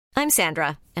I'm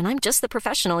Sandra, and I'm just the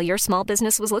professional your small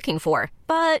business was looking for.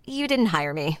 But you didn't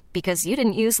hire me because you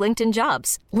didn't use LinkedIn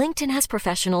Jobs. LinkedIn has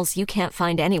professionals you can't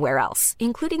find anywhere else,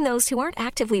 including those who aren't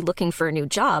actively looking for a new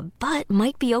job, but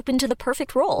might be open to the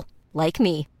perfect role, like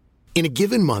me. In a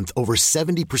given month, over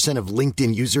 70% of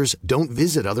LinkedIn users don't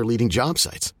visit other leading job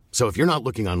sites. So if you're not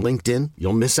looking on LinkedIn,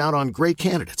 you'll miss out on great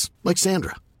candidates like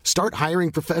Sandra. Start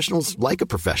hiring professionals like a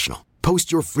professional.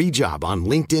 Post your free job on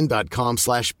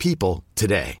linkedin.com/people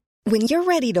today. When you're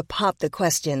ready to pop the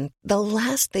question, the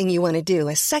last thing you want to do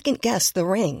is second-guess the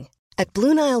ring. At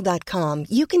BlueNile.com,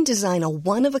 you can design a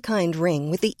one-of-a-kind ring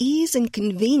with the ease and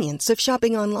convenience of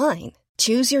shopping online.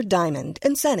 Choose your diamond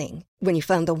and setting. When you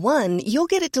find the one, you'll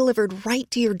get it delivered right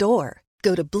to your door.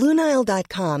 Go to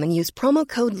BlueNile.com and use promo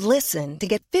code LISTEN to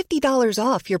get $50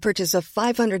 off your purchase of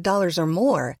 $500 or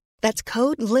more. That's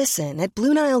code LISTEN at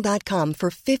BlueNile.com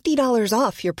for $50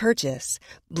 off your purchase.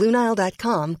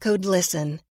 BlueNile.com, code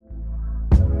LISTEN.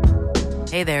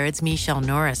 Hey there, it's Michelle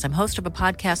Norris. I'm host of a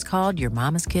podcast called Your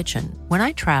Mama's Kitchen. When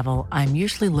I travel, I'm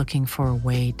usually looking for a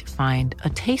way to find a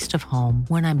taste of home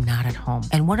when I'm not at home.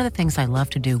 And one of the things I love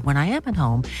to do when I am at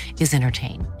home is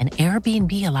entertain. And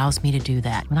Airbnb allows me to do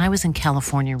that. When I was in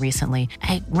California recently,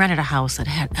 I rented a house that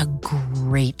had a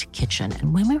great kitchen.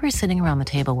 And when we were sitting around the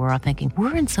table, we were all thinking,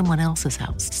 we're in someone else's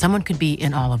house. Someone could be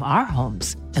in all of our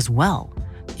homes as well.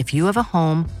 If you have a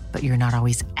home, but you're not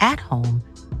always at home,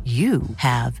 you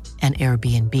have an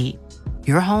Airbnb.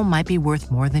 Your home might be worth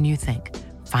more than you think.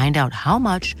 Find out how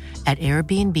much at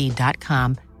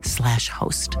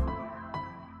airbnb.com/host.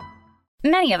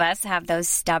 Many of us have those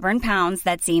stubborn pounds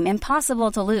that seem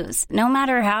impossible to lose, no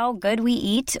matter how good we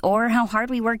eat or how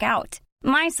hard we work out.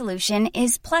 My solution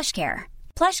is PlushCare.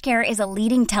 PlushCare is a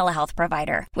leading telehealth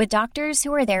provider with doctors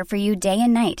who are there for you day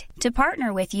and night to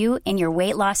partner with you in your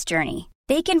weight loss journey.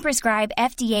 They can prescribe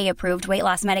FDA-approved weight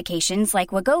loss medications like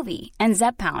Wegovy and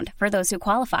Zepbound for those who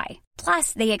qualify.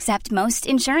 Plus, they accept most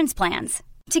insurance plans.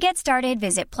 To get started,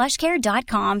 visit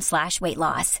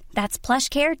plushcare.com/weight-loss. That's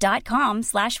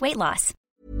plushcare.com/weight-loss.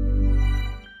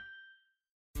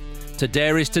 To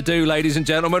dare is to do, ladies and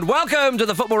gentlemen. Welcome to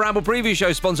the Football Ramble preview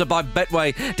show sponsored by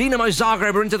Betway. Dinamo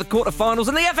Zagreb are into the quarterfinals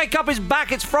and the FA Cup is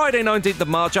back. It's Friday, 19th of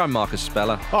March. I'm Marcus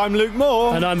Speller. I'm Luke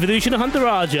Moore. And I'm Vidushan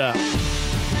Huntaraja.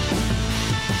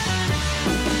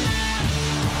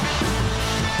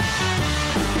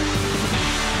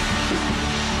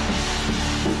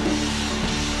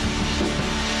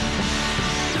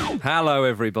 Hello,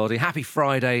 everybody. Happy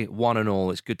Friday, one and all.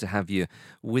 It's good to have you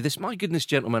with us. My goodness,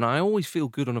 gentlemen, I always feel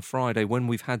good on a Friday when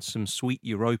we've had some sweet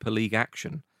Europa League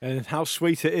action. And how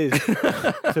sweet it is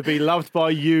to be loved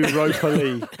by you, Europa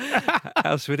League.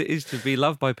 How sweet it is to be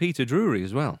loved by Peter Drury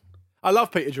as well. I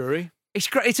love Peter Drury. It's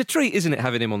great. It's a treat, isn't it,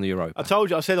 having him on the Europa? I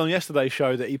told you, I said on yesterday's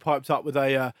show that he piped up with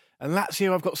and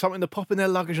Lazio, I've got something to pop in their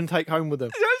luggage and take home with them.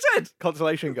 Is that what I said?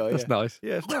 Consolation guy. That's nice.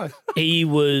 Yeah, it's nice. He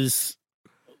was...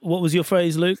 What was your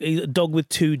phrase, Luke? He's a dog with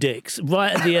two dicks.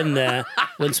 Right at the end there,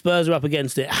 when Spurs are up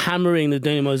against it, hammering the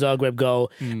Dinamo Zagreb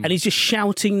goal, and he's just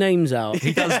shouting names out.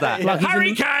 He does that. Like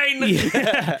Harry Kane!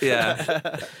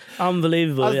 Yeah.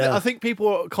 Unbelievable, I think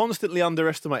people constantly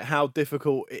underestimate how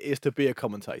difficult it is to be a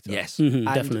commentator. Yes. And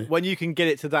definitely. when you can get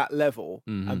it to that level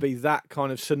and be that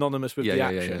kind of synonymous with the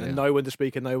action and know when to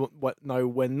speak and know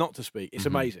when not to speak, it's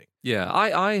amazing. Yeah,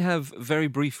 I have very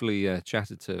briefly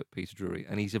chatted to Peter Drury,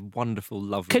 and he's a wonderful,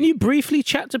 lovely... Can you briefly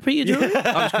chat to Peter Drury?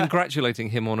 I was congratulating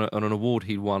him on an award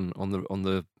he'd won on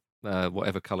the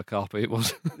whatever colour carpet it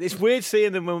was. It's weird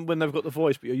seeing them when they've got the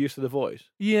voice, but you're used to the voice.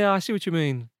 Yeah, I see what you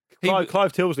mean.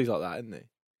 Clive Tilsley's like that, isn't he?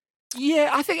 Yeah,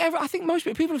 I think most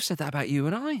people have said that about you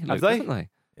and I, Luke, haven't they?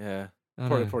 Yeah,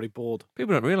 probably bored.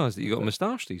 People don't realise that you got a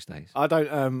moustache these days. I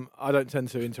don't tend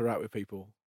to interact with people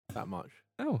that much.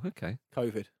 Oh, okay.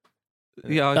 COVID.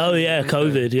 Yeah.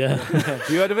 COVID. Yeah.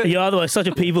 You heard of it? You're otherwise such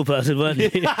a people person, weren't you?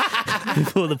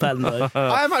 Before the pandemic.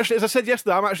 I am actually, as I said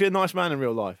yesterday, I'm actually a nice man in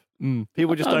real life.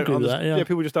 People just don't understand. Yeah,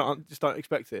 people just don't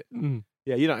expect it.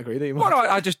 Yeah, you don't agree, do you? Well,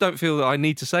 I just don't feel that I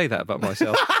need to say that about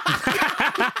myself.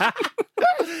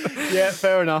 Yeah,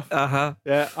 fair enough.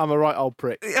 Yeah, I'm a right old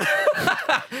prick.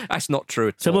 That's not true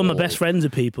at all. Some of my best friends are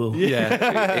people.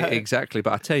 Yeah, exactly.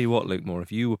 But I tell you what, Luke Moore,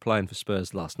 if you were playing for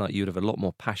Spurs last night, you'd have a lot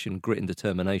more passion, grit and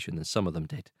determination than some of them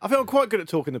did. I feel I'm quite good at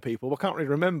talking to people. I can't really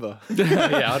remember.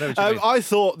 Yeah, I know what you mean. I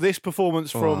thought this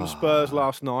performance from Spurs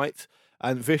last night,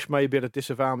 and Vish may be able to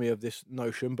disavow me of this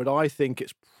notion, but I think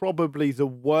it's probably the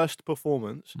worst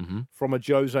performance from a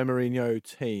Jose Mourinho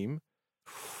team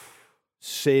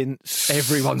since...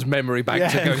 Everyone's memory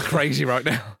banks are going crazy right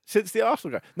now. Since the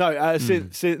Arsenal game. No,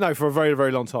 since for a very,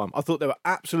 very long time. I thought they were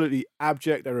absolutely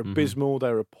abject. They were abysmal.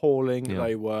 They were appalling.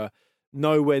 Yeah.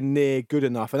 nowhere near good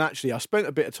enough. And actually, I spent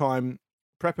a bit of time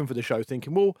prepping for the show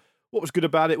thinking, well, what was good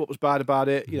about it? What was bad about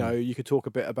it? You know, you could talk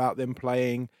a bit about them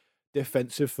playing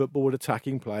defensive football with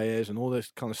attacking players and all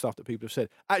this kind of stuff that people have said.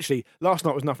 Actually, last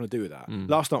night was nothing to do with that.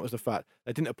 Last night was the fact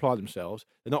they didn't apply themselves.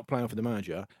 They're not playing for the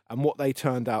manager. And what they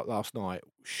turned out last night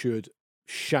should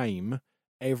shame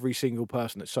every single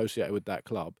person associated with that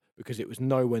club, because it was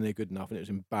nowhere near good enough and it was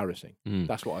embarrassing.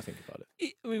 That's what I think about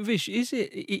it. I mean, Vish, is it,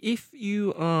 if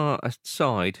you are a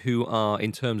side who are,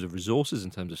 in terms of resources, in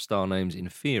terms of star names,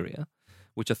 inferior,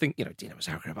 which I think, Dinamo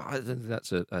Zagreb,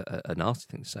 that's a nasty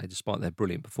thing to say, despite their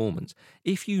brilliant performance.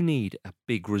 If you need a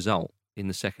big result in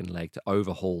the second leg to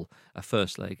overhaul a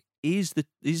first leg, is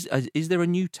there a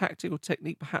new tactical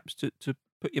technique perhaps to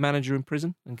put your manager in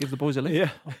prison and give the boys a lift?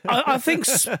 Yeah. I think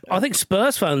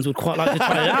Spurs fans would quite like to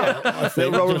try it out. I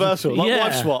think. Role reversal, like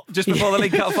wife swap. Just before the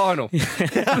League Cup final.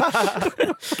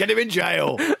 Get him in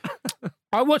jail.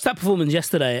 I watched that performance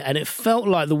yesterday, and it felt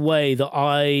like the way that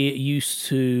I used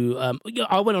to.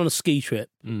 I went on a ski trip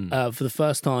for the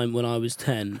first time when I was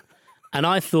 10, and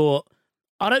I thought,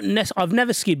 I've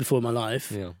never skied before in my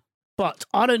life, but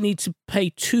I don't need to pay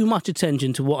too much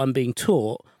attention to what I'm being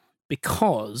taught,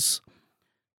 because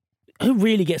who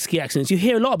really gets ski accidents? You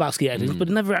hear a lot about ski accidents, but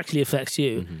it never actually affects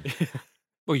you.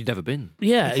 Well, you've never been.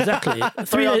 Yeah, exactly.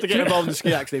 Very hard to get involved in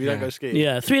ski accident if you don't go skiing.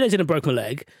 Yeah, 3 days in and broke my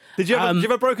leg. Did you have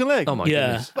a broken leg? Oh my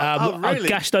goodness. I Really?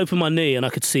 gashed open my knee and I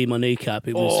could see my kneecap.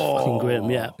 It was fucking grim,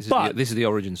 yeah. This is the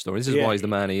origin story. This is why he's the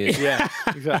man he is. Yeah,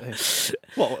 exactly.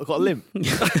 What, I've got a limp?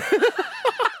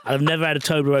 I've never had a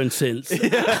Toblerone since. But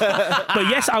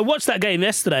yes, I watched that game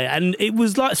yesterday, and it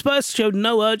was like Spurs showed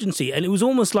no urgency, and it was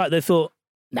almost like they thought,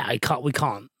 "No, we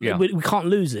can't. Yeah. We can't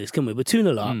lose this, can we? We're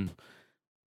 2-0 up.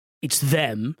 It's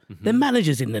them. Their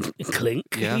manager's in the clink.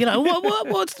 Yeah.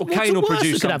 What's Kane will the worst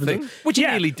produce that could happen? something, which he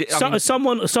nearly did.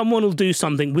 Someone will do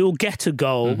something. We'll get a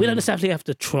goal. We don't necessarily have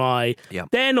to try. Yeah.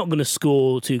 They're not going to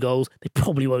score 2 goals. They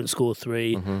probably won't score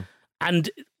 3. And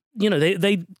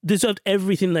they deserved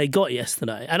everything they got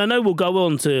yesterday. And I know we'll go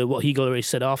on to what Hugo Lloris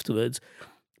said afterwards,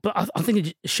 but I think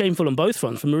it's shameful on both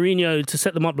fronts for Mourinho to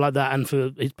set them up like that, and for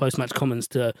his post-match comments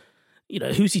to,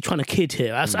 who's he trying to kid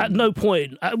here? At no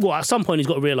point, at some point he's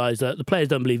got to realise that the players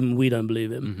don't believe him, we don't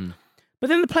believe him. But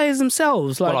then the players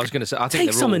themselves, I was going to say, I think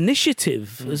take some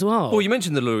initiative as well. Well, you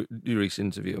mentioned the Lloris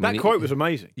interview. That quote was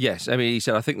amazing. Yes, I mean, he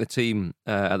said, I think the team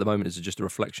at the moment is just a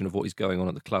reflection of what is going on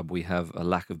at the club. We have a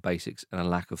lack of basics and a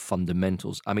lack of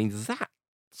fundamentals. I mean, that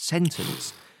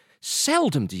sentence,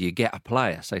 seldom do you get a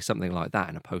player say something like that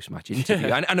in a post-match interview.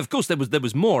 And of course, there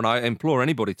was more, and I implore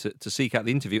anybody to seek out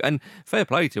the interview. And fair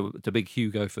play to Big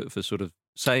Hugo for sort of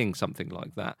saying something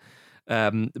like that.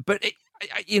 But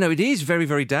it is very,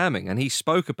 very damning. And he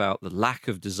spoke about the lack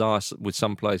of desire with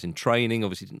some players in training.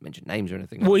 Obviously, didn't mention names or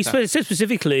anything. Well, like he said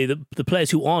specifically the players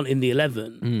who aren't in the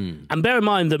 11. And bear in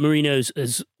mind that Mourinho's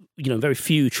has very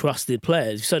few trusted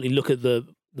players. You certainly look at the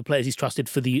players he's trusted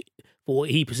for what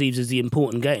he perceives as the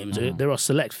important games. There are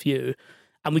select few,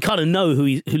 and we kind of know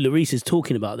who Lloris is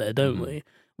talking about there, don't we?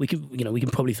 We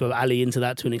can probably throw Ali into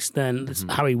that to an extent.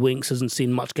 Harry Winks hasn't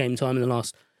seen much game time in the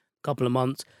last couple of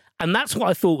months. And that's what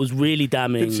I thought was really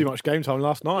damning. Didn't see much game time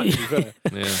last night, to be fair.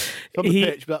 On the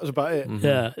pitch, but that was about it.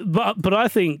 Yeah, but I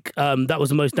think that was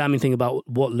the most damning thing about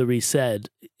what Lloris said,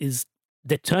 is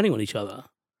they're turning on each other.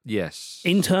 Yes.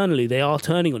 Internally, they are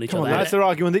turning on each other. Lads, they're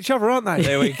arguing with each other, aren't they?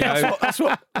 There we go. That's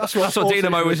what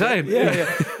Dinamo was saying.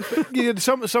 Yeah.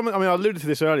 Some. I mean, I alluded to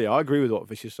this earlier. I agree with what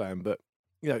Vish is saying, but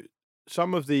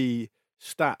some of the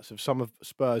stats of some of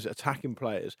Spurs attacking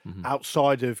players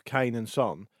outside of Kane and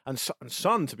Son, and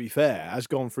Son, to be fair, has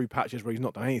gone through patches where he's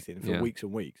not done anything for weeks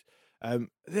and weeks.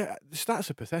 The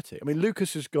stats are pathetic. I mean,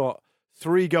 Lucas has got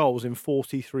 3 goals in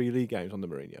 43 league games under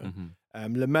Mourinho.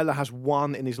 Lamela has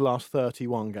 1 in his last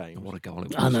 31 games. What a goal it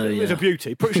was. I know, It was a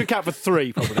beauty. Should count for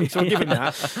 3, probably. So I'll give him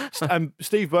that.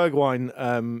 Steve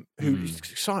Bergwijn, who's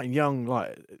exciting young,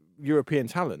 European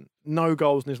talent, no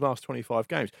goals in his last 25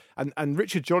 games. And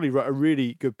Richard Jolly wrote a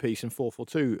really good piece in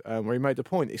 442 where he made the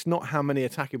point. It's not how many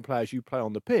attacking players you play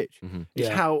on the pitch. It's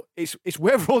how it's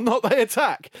whether or not they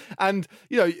attack. And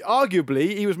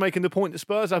arguably he was making the point that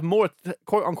Spurs have more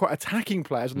quote unquote attacking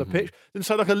players on the pitch than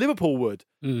say like a Liverpool would.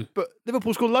 But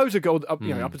Liverpool scored loads of goals up to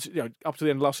the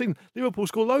end of last season. Liverpool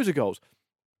scored loads of goals.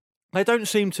 They don't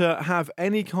seem to have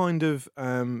any kind of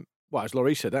well, as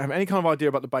Laurie said, they don't have any kind of idea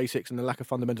about the basics and the lack of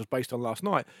fundamentals based on last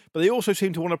night. But they also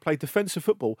seem to want to play defensive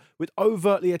football with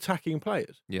overtly attacking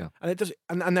players. Yeah, and it does,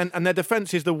 and their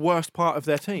defence is the worst part of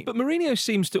their team. But Mourinho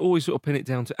seems to always sort of pin it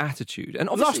down to attitude. And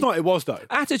last night it was, though.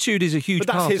 Attitude is a huge but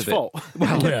that's part his of it. fault.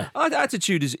 Well,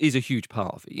 attitude is a huge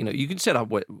part of it. You know, you can set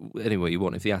up any way you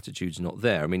want if the attitude's not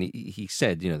there. I mean, he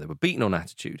said, you know, they were beaten on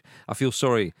attitude. I feel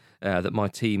sorry that my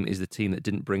team is the team that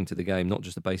didn't bring to the game not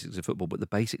just the basics of football, but the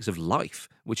basics of life,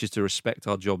 which is to respect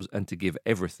our jobs and to give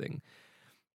everything.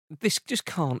 This just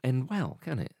can't end well,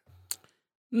 can it?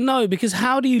 No, because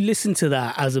how do you listen to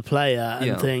that as a player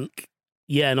and think,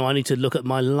 yeah, no, I need to look at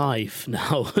my life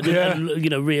now and, you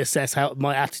know, reassess how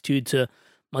my attitude to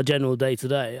my general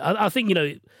day-to-day. I think, you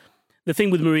know, the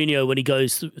thing with Mourinho when he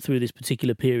goes through this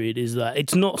particular period is that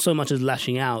it's not so much as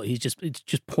lashing out. It's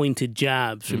just pointed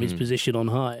jabs from his position on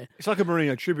high. It's like a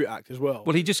Mourinho tribute act as well.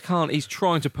 Well, he just can't. He's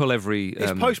trying to pull every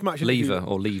post-match lever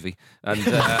or levy, and he's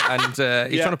trying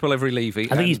to pull every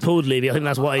levy. I think he's pulled levy. I think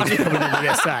that's why he's probably going to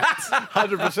get sacked.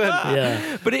 100%.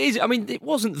 Yeah, but it is. I mean, it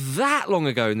wasn't that long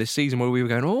ago in this season where we were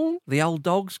going, "Oh, the old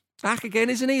dog's back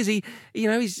again, isn't he?" Is he? You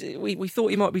know, we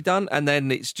thought he might be done, and then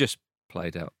it's just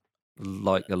played out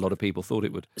like a lot of people thought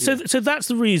it would. So that's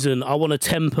the reason I want to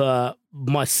temper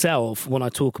myself when I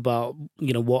talk about,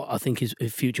 you know, what I think his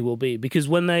future will be. Because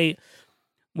when they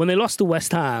lost to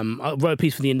West Ham, I wrote a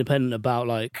piece for The Independent about,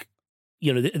 like,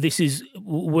 you know,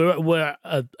 we're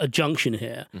at a junction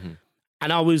here. Mm-hmm.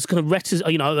 And I was kind of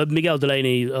reticent, you know, Miguel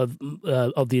Delaney of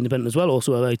The Independent as well,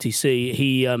 also of OTC,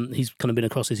 he's kind of been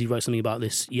across this. He wrote something about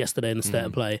this yesterday in the State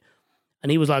of Play.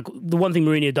 And he was like, the one thing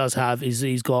Mourinho does have is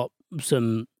he's got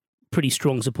some pretty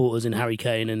strong supporters in Harry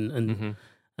Kane and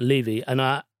Levy. And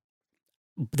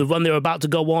the run they were about to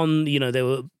go on, you know, they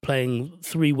were playing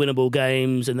 3 winnable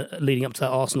games, and leading up to that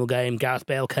Arsenal game, Gareth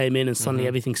Bale came in and suddenly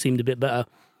everything seemed a bit better.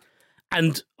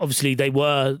 And obviously they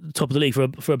were top of the league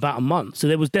for about a month. So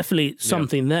there was definitely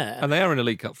something there. And they are in a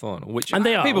League Cup final, which and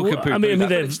they are. People could poo-poo that,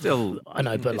 but it's still I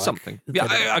know, but it's like, something.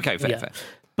 Yeah, okay, fair.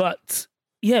 But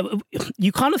yeah,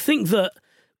 you kind of think that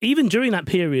even during that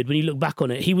period, when you look back on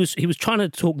it, he was trying to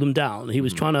talk them down. He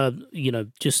was trying to, you know,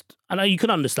 just... I know you could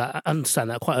understand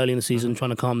that quite early in the season, trying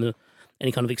to calm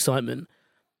any kind of excitement.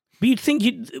 But you'd think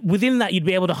within that you'd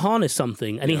be able to harness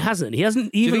something, and he hasn't. He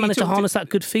hasn't even managed to harness that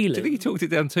good feeling. Do you think he talked it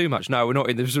down too much? No, we're not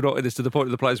in this. We're not in this, to the point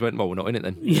that the players went, well, we're not in it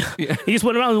then. Yeah. He just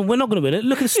went around and we're not going to win it.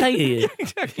 Look at the state of you.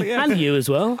 Exactly. Yeah. And you as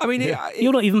well. I mean,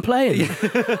 you're not even playing.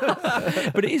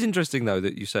 But it is interesting, though,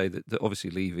 that you say that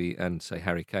obviously Levy and, say,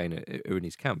 Harry Kane are in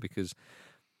his camp, because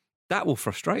that will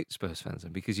frustrate Spurs fans,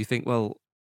 because you think, well,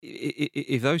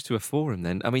 if those two are for him,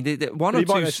 then I mean, one or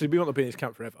two. We want to be in his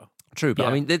camp forever. True, but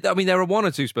yeah. I mean, there are 1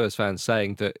 or 2 Spurs fans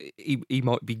saying that he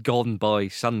might be gone by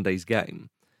Sunday's game,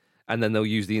 and then they'll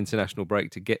use the international break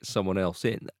to get someone else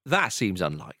in. That seems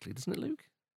unlikely, doesn't it, Luke?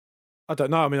 I don't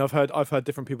know. I mean, I've heard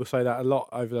different people say that a lot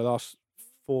over the last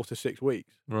 4 to 6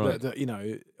 weeks. Right. That, you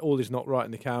know, all is not right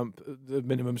in the camp. The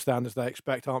minimum standards they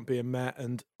expect aren't being met,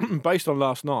 and based on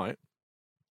last night.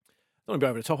 I don't want to be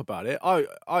over the top about it.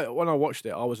 I when I watched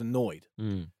it, I was annoyed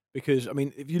because, I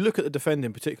mean, if you look at the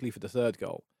defending, particularly for the third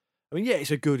goal, I mean, yeah, it's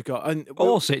a good goal. And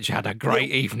Orsic had a great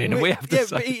evening, and we have to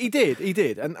say. But he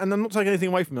did, and I'm not taking anything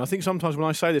away from him. I think sometimes when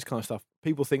I say this kind of stuff,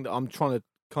 people think that I'm trying to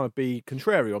kind of be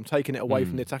contrary. I'm taking it away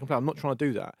from the attacking player. I'm not trying to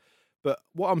do that. But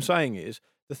what I'm saying is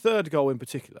the third goal in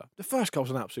particular. The first goal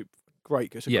was an absolute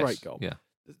great. It's a great goal. Yeah.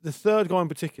 The third goal in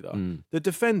particular, the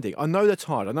defending. I know they're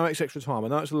tired. I know it's extra time. I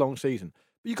know it's a long season.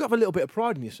 But you've got to have a little bit of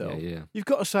pride in yourself. Yeah. You've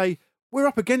got to say, we're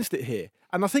up against it here.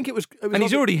 And I think it was and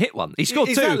he's already hit one. He scored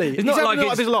 2. It's not like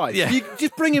of his life. Yeah. You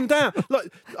just bring him down. Look,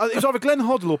 it was either Glenn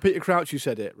Hoddle or Peter Crouch who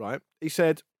said it, right? He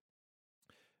said,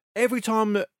 every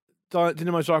time that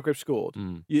Dinamo Zagreb scored,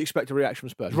 you expect a reaction from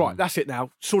Spurs. Right, that's it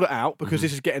now. Sort it out, because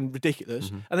this is getting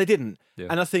ridiculous. And they didn't. Yeah.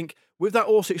 And I think with that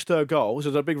Orsic third goal, which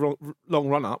was a big long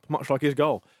run-up, much like his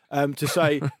goal,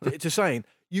 to saying,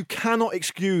 you cannot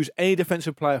excuse any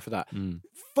defensive player for that.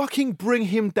 Fucking bring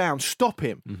him down. Stop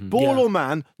him. Ball or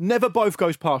man, never both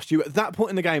goes past you. At that point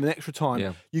in the game, in extra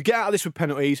time, you get out of this with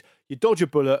penalties, you dodge a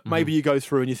bullet, maybe you go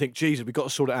through and you think, Jesus, we've got to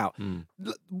sort it out.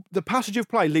 The passage of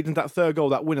play leading to that third goal,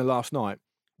 that winner last night,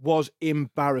 was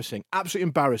embarrassing. Absolutely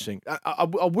embarrassing. I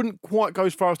wouldn't quite go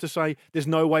as far as to say there's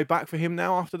no way back for him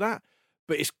now after that,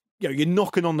 but it's, you know, you're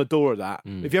knocking on the door of that.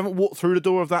 If you haven't walked through the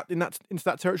door of that into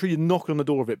that territory, you're knocking on the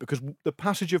door of it, because the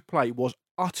passage of play was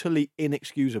utterly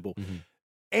inexcusable.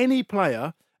 Any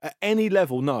player at any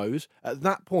level knows at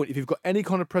that point, if you've got any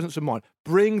kind of presence of mind,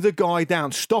 bring the guy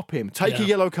down, stop him, take a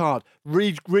yellow card,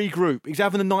 regroup. He's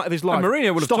having the night of his life. And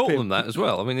Mourinho would have taught them that as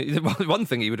well. I mean, one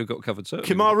thing he would have got covered,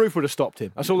 certainly. Kemar Roofe would have stopped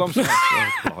him. That's all I'm saying.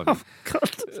 Oh,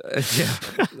 God. Yeah,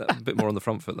 a bit more on the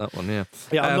front foot, that one, yeah.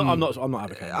 Yeah, I'm not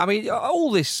advocating. I mean,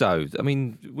 all this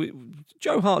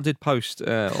Joe Hart did post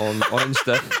on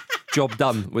Insta, job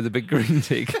done with a big green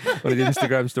tick, one of the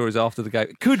Instagram stories after the game.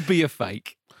 It could be a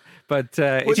fake. But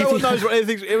no one knows what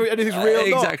anything's real or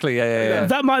not. Exactly, yeah.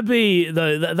 That might be,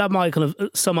 though, that might kind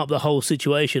of sum up the whole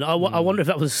situation. I wonder if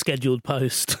that was a scheduled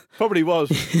post. Probably was.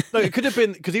 No, it could have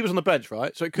been, because he was on the bench,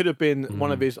 right? So it could have been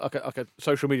one of his, like a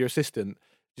social media assistant,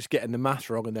 just getting the maths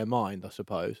wrong in their mind, I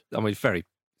suppose. I mean,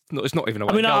 it's not even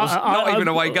away goals. Not even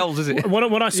away goals, is it?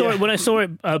 When I saw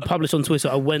it published on Twitter,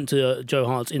 I went to Joe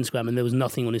Hart's Instagram and there was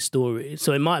nothing on his story.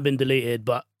 So it might have been deleted,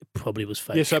 but it probably was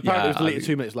fake. Yeah, so apparently it was deleted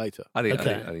 2 minutes later. I think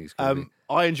it's good.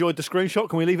 I enjoyed the screenshot.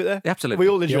 Can we leave it there? Yeah, absolutely. We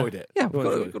all enjoyed it. Yeah, we've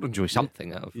got to enjoy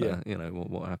something out of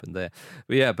what happened there.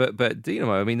 But yeah, but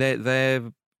Dinamo, I mean, they're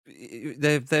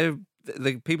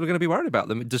the people are going to be worried about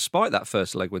them, despite that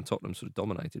first leg when Tottenham sort of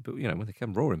dominated. But when they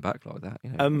come roaring back like that,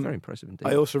 very impressive indeed.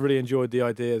 I also really enjoyed the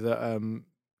idea that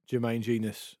Jermaine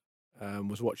Genius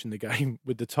was watching the game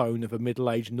with the tone of a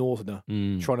middle-aged northerner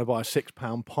trying to buy a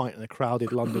 £6 pint in a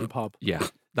crowded London pub. Yeah,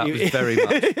 that was very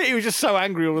much. He was just so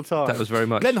angry all the time. That was very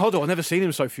much. Glenn Hoddle, I've never seen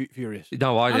him so furious.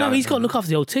 No, I know he's got to look after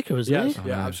the old ticker, hasn't he?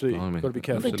 Yeah, absolutely. Got to be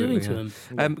careful. What are they doing to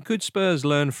him? Could Spurs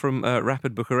learn from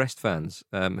Rapid Bucharest fans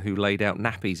who laid out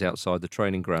nappies outside the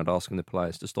training ground, asking the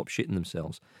players to stop shitting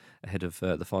themselves ahead of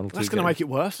the final two? That's going to make it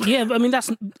worse. Yeah, but I mean, that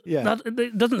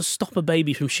it doesn't stop a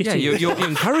baby from shitting. Yeah, you're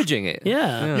encouraging it.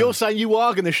 Yeah. You're saying you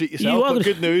are going to shit yourself, but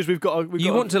good news, we've got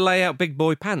you want to lay out big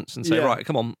boy pants and say, right,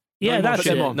 come on. Yeah, that's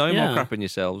it. No more crapping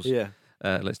yourselves. Yeah.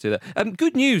 Let's do that.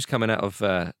 Good news coming out of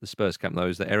the Spurs camp, though,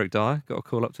 is that Eric Dyer got a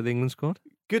call up to the England squad.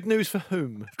 Good news for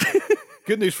whom?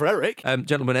 Good news for Eric.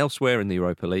 Gentlemen, elsewhere in the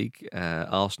Europa League,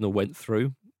 Arsenal went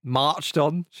through, marched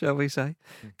on, shall we say.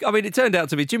 I mean, it turned out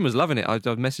to be, Jim was loving it. I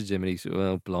messaged him and he said,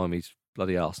 well, blimey,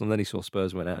 bloody Arsenal. And then he saw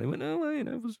Spurs went out and he went, oh, well,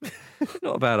 it was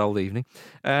not a bad old evening.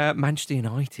 Manchester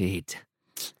United,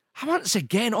 once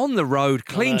again on the road,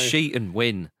 clean sheet and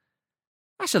win.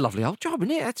 That's a lovely old job,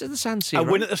 isn't it? That's at the San Siro.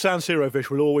 A win at the San Siro, Vish,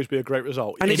 will always be a great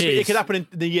result. And it could happen in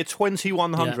the year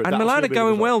 2100. And Milan are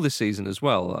going well this season as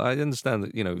well. I understand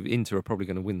that, Inter are probably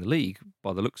going to win the league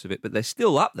by the looks of it, but they're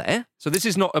still up there. So this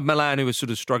is not a Milan who is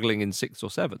sort of struggling in 6th or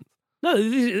 7th. No,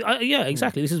 yeah,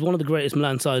 exactly. This is one of the greatest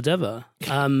Milan sides ever.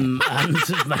 And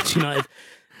Manchester United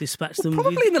dispatched them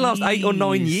probably in the last 8 or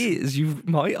 9 years, you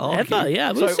might argue. Ever, yeah.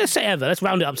 Let's just say ever. Let's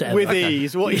round it up to ever. With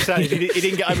ease. What he's saying is he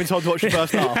didn't get home in time to watch the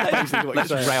first half.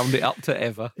 Let's round it up to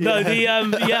ever. No,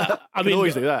 I mean,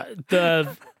 always do that.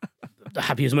 The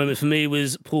happiest moment for me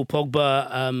was Paul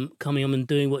Pogba coming on and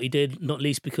doing what he did, not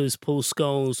least because Paul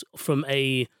Scholes, from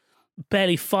a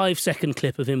barely 5-second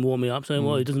clip of him warming up, saying,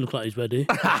 well, he doesn't look like he's ready.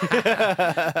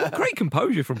 Great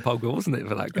composure from Pogba, wasn't it,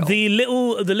 for that goal? The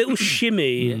little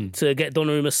shimmy to get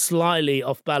Donnarumma slightly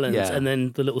off balance, and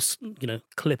then the little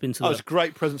clip into. It's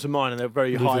great presence of mind in a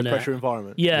very high pressure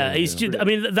environment. Yeah, he's just. I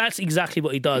mean, that's exactly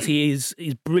what he does. He's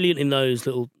brilliant in those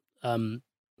little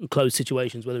closed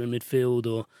situations, whether in midfield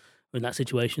or in that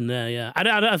situation there. Yeah, and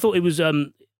I thought it was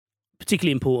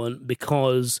particularly important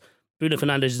because Bruno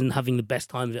Fernandes isn't having the best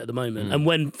time of it at the moment. And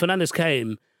when Fernandes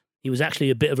came, he was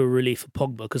actually a bit of a relief for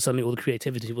Pogba because suddenly all the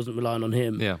creativity wasn't relying on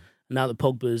him. Yeah. Now that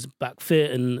Pogba's back fit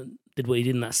and did what he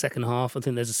did in that second half, I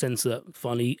think there's a sense that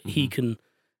finally he can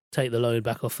take the load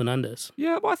back off Fernandes.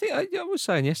 Yeah, but I think I was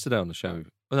saying yesterday on the show,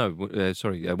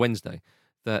 Wednesday,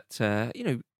 that,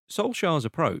 Solskjaer's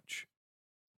approach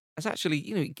as actually,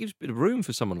 it gives a bit of room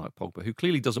for someone like Pogba, who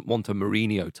clearly doesn't want a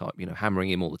Mourinho type, hammering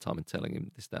him all the time and telling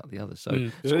him this, that, or the other. So,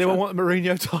 does anyone want a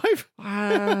Mourinho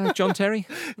type? John Terry?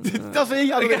 Does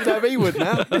he? I don't know if he would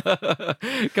now.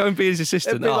 Go and be his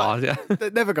assistant.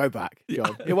 Never go back,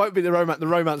 John. It won't be the romance. The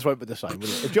romance won't be the same, will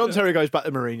it? If John Terry goes back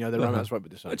to Mourinho, the romance won't be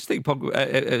the same. I just think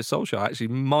Solskjaer actually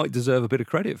might deserve a bit of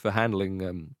credit for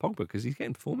handling Pogba because he's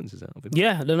getting performances out of him.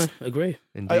 Yeah, I agree.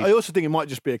 I also think it might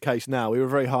just be a case now. We were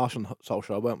very harsh on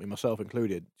Solskjaer, weren't we? Myself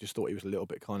included. Just thought he was a little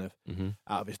bit kind of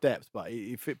out of his depth. But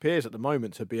it appears at the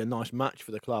moment to be a nice match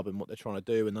for the club and what they're trying to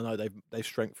do. And I know they've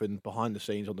strengthened behind the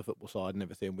scenes on the football side and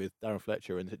everything with Darren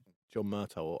Fletcher and John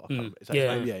Murtough. Is that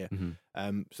his name?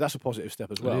 Yeah. So that's a positive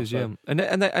step as well. It is, yeah. And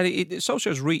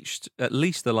Solskjaer's reached at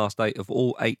least the last 8 of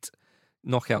all 8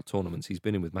 knockout tournaments he's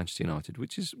been in with Manchester United,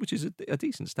 which is a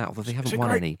decent stat, although they haven't won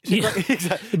any.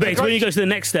 Exactly. But it's when you go to the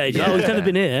next stage, he's never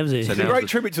been here, has he? It's a great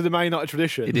tribute to the Man United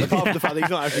tradition, apart from the fact that he's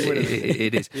not actually winning.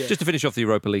 It is. Yeah. Just to finish off the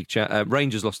Europa League chat,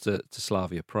 Rangers lost to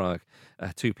Slavia Prague.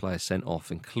 2 players sent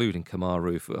off, including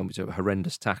Kamaru, which was a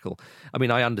horrendous tackle. I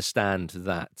mean, I understand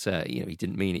that he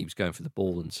didn't mean it, he was going for the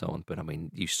ball and so on, but I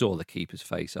mean, you saw the keeper's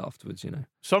face afterwards.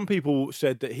 Some people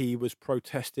said that he was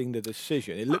protesting the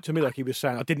decision. It looked to me like he was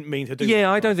saying, "I didn't mean to do."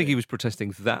 Yeah, I don't think he was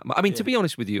protesting that much. I mean, to be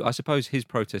honest with you, I suppose his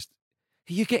protest.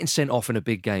 You're getting sent off in a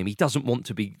big game. He doesn't want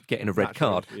to be getting a red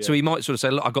card. Yeah. So he might sort of say,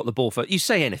 look, I got the ball first. You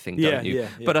say anything, don't you? Yeah.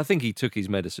 But I think he took his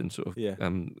medicine sort of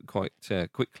quite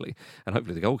quickly. And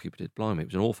hopefully the goalkeeper did. Blimey, it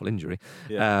was an awful injury.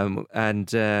 Yeah.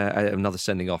 And another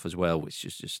sending off as well, which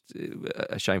is just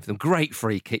a shame for them. Great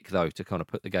free kick, though, to kind of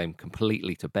put the game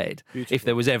completely to bed. Beautiful. If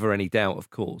there was ever any doubt,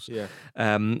 of course. Yeah.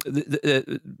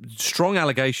 The strong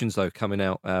allegations, though, coming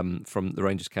out from the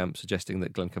Rangers camp suggesting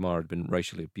that Glenn Kamara had been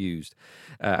racially abused.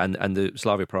 And the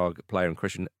Slavia Prague player and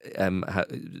Christian,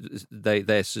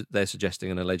 they're suggesting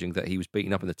and alleging that he was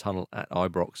beaten up in the tunnel at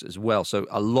Ibrox as well. So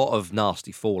a lot of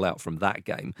nasty fallout from that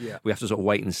game. Yeah. We have to sort of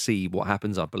wait and see what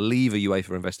happens. I believe a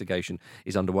UEFA investigation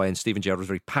is underway, and Stephen Gerrard was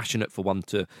very passionate for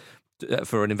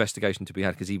an investigation to be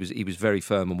had, because he was very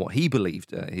firm on what he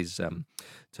believed his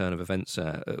turn of events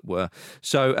were.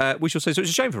 So we shall say. So it's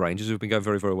a shame for Rangers, who've been going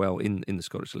very, very well in the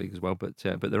Scottish League as well, but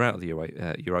they're out of the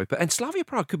Europa. And Slavia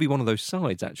Prague could be one of those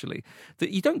sides, actually,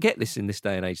 that you don't get this in this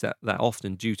day and age that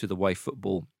often due to the way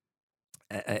football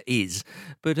is,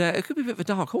 but it could be a bit of a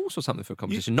dark horse or something for a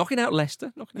competition. Knocking out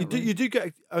Leicester. You do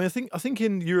get. I mean, I think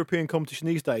in European competition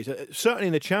these days, certainly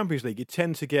in the Champions League, you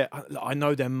tend to get. I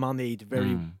know they're moneyed,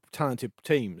 very talented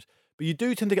teams, but you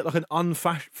do tend to get like an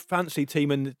unfancy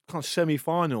team in the kind of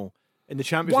semi-final in the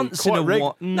Champions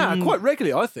League. Quite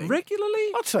regularly, I think.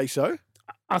 Regularly, I'd say so.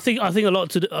 I think a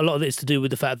lot of it's to do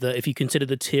with the fact that if you consider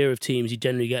the tier of teams you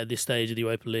generally get at this stage of the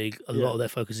Europa League, a lot of their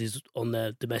focus is on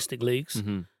their domestic leagues.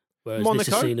 Mm-hmm. Whereas Monaco? This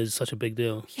is seen as such a big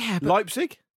deal. Yeah,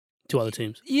 Leipzig? 2 other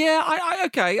teams. Yeah,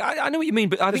 I know what you mean,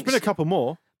 but there's been a couple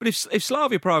more. But if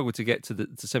Slavia Prague were to get to the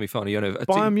semi-final,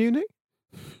 Bayern Munich?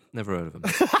 Never heard of them.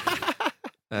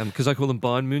 Because I call them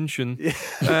Bayern München.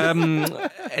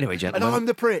 Anyway, gentlemen. And I'm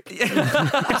the prick.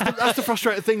 That's the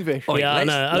frustrating thing, Vish. I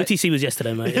know. OTC was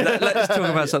yesterday, mate. Let's talk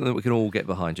about something that we can all get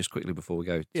behind just quickly before we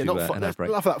go to an break.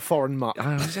 Enough of that foreign muck.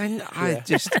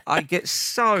 I get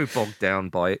so bogged down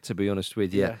by it, to be honest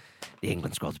with you. Yeah. The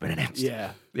England squad's been announced.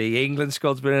 Yeah. The England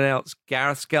squad's been announced.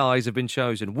 Gareth's guys have been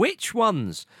chosen. Which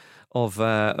ones of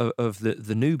the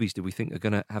newbies do we think are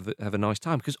going to have a nice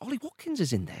time? Because Ollie Watkins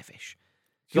is in there, Vish.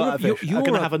 You're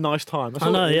going to have a nice time. That's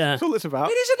all it's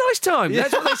about. It is a nice time. Yeah.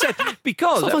 That's what they said.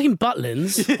 Because... It's not fucking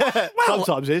Butlins. Yeah, well,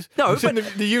 sometimes it is. No, but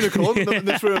the unicorn,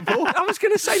 the swimming pool. I was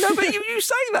going to say, no, but you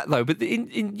say that, though. But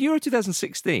in Euro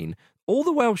 2016... all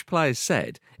the Welsh players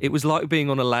said it was like being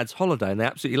on a lad's holiday, and they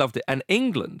absolutely loved it. And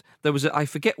England, there was I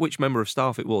forget which member of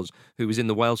staff it was who was in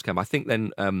the Wales camp. I think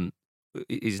then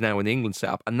is now in the England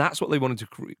setup, and that's what they wanted to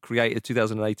create a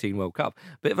 2018 World Cup.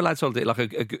 Bit of a lad's holiday, like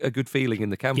a good feeling in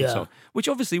the camp, and so on, which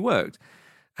obviously worked.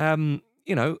 All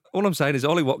I'm saying is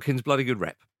Ollie Watkins, bloody good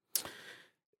rep.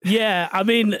 Yeah, I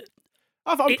mean.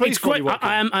 I'm pleased for Ollie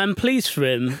Watkins. I'm pleased for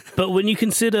him, but when you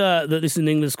consider that this is an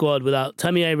England squad without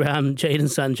Tammy Abraham, Jadon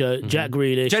Sancho, Jack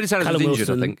Grealish, Jadon Sancho was injured,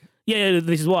 I think. Yeah,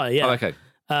 this is why. Yeah. Oh, okay.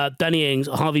 Danny Ings,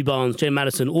 Harvey Barnes, Jay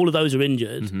Maddison, all of those are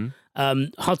injured. Mm-hmm.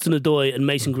 Hudson-Odoi and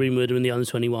Mason Greenwood are in the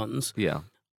under-21s. Yeah.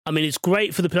 I mean, it's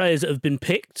great for the players that have been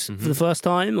picked for the first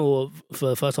time or for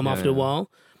the first time after a while.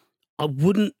 I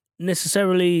wouldn't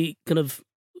necessarily kind of,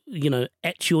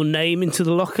 etch your name into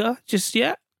the locker just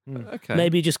yet. Okay.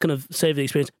 Maybe just kind of save the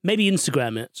experience. Maybe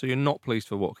Instagram it. So you're not pleased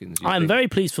for Watkins? I'm very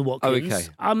pleased for Watkins. Oh, okay.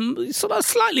 I'm sort of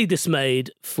slightly dismayed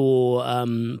for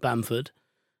Bamford.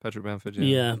 Patrick Bamford,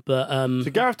 yeah. But so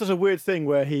Gareth does a weird thing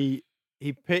where he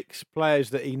picks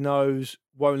players that he knows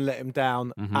won't let him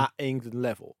down at England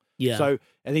level. Yeah. So,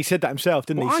 and he said that himself,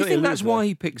 didn't he? I think that's why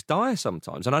he picks Dyer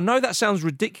sometimes. And I know that sounds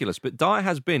ridiculous, but Dyer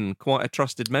has been quite a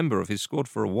trusted member of his squad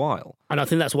for a while. And I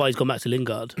think that's why he's gone back to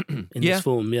Lingard in this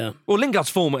form, Well, Lingard's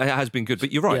form has been good,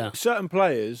 but you're right. Yeah. Certain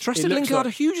players... Trusted Lingard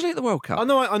hugely at the World Cup. I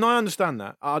know, and I understand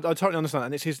that. I totally understand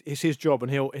that. And it's his job,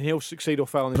 and he'll succeed or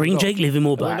fail on his Bring job. Jake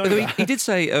Livermore back. He did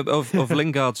say of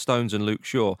Lingard, Stones and Luke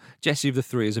Shaw, Jesse of the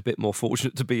three is a bit more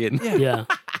fortunate to be in. Yeah.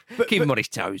 Keep him on his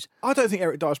toes. I don't think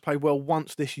Eric Dyer's played well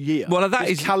once this year. Well, that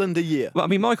is calendar year. Well, I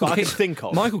mean, Michael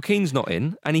Keane's not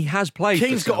in, and he has played.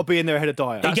 Keane's got to be in there ahead of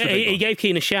Dyer. He gave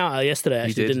Keane a shout out yesterday,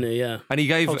 actually, didn't he? Yeah. And he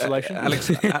gave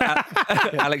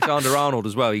Alexander Arnold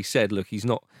as well. He said, look, he's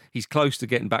close to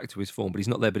getting back to his form, but he's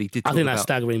not there. But he did. I think that's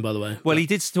staggering, by the way. Well, he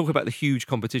did talk about the huge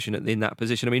competition in that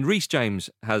position. I mean, Reece James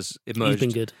has emerged.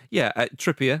 He's been good. Yeah,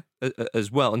 Trippier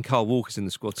as well, and Carl Walker's in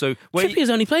the squad. So Trippier's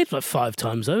only played like 5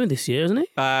 times though in this year, hasn't he?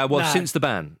 Since the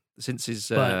ban. since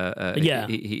his yeah.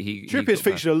 Trippier's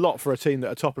featured a lot for a team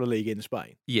that are top of the league in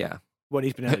Spain. Yeah. When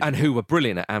he's been eligible. And who were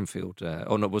brilliant at Anfield,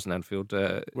 or no, it wasn't Anfield.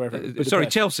 Sorry,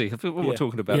 Chelsea. What we're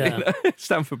talking about,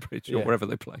 Stamford Bridge or wherever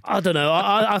they play. I don't know.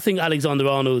 I think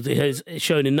Alexander-Arnold has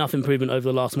shown enough improvement over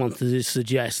the last month to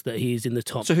suggest that he's in the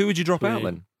top. So who would you drop out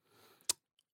then?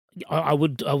 I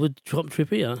would drop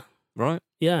Trippier. Right.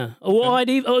 Yeah.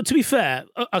 Well, to be fair,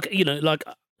 I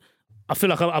feel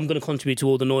like I'm going to contribute to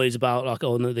all the noise about like,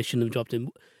 oh no, they shouldn't have dropped him.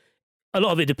 A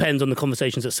lot of it depends on the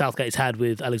conversations that Southgate's had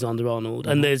with Alexander-Arnold.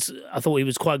 And I thought he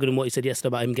was quite good in what he said yesterday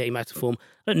about him getting back to form.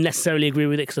 I don't necessarily agree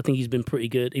with it because I think he's been pretty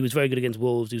good. He was very good against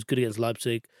Wolves. He was good against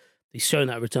Leipzig. He's shown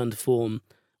that return to form,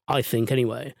 I think,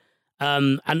 anyway.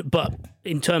 But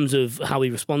in terms of how he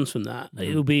responds from that,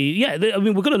 it'll be, we're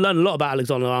going to learn a lot about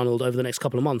Alexander-Arnold over the next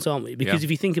couple of months, aren't we? Because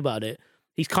if you think about it,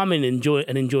 he's come in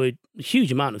and enjoyed a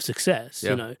huge amount of success,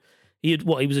 you know. He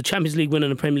was a Champions League winner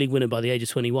and a Premier League winner by the age of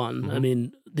 21. I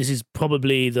mean, this is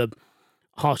probably the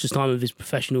harshest time of his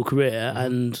professional career,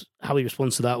 and how he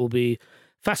responds to that will be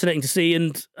fascinating to see.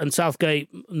 And Southgate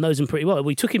knows him pretty well.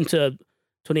 We took him to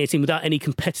 2018 without any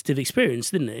competitive experience,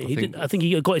 didn't he? I think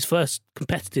he got his first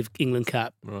competitive England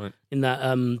cap in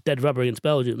that dead rubber against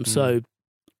Belgium. So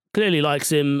clearly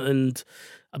likes him, and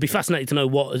I'd be fascinated to know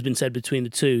what has been said between the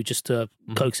two, just to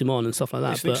coax him on and stuff like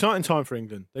that. It's an exciting time for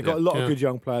England. They've got a lot of good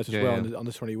young players as well,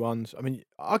 under 21s. I mean,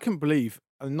 I couldn't believe,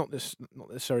 and not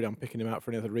necessarily I'm picking him out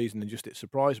for any other reason than just it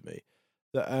surprised me,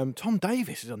 that Tom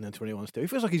Davies is on the under 21s still. He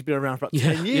feels like he's been around for about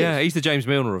 10 years. Yeah, he's the James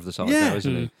Milner of the side now,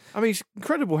 isn't he? I mean, it's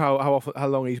incredible how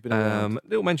long he's been around.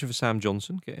 Little mention for Sam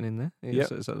Johnson getting in there.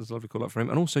 That's a lovely call up for him.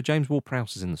 And also James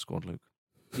Ward-Prowse is in the squad, Luke.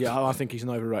 Yeah, I think he's an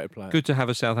overrated player. Good to have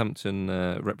a Southampton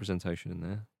representation in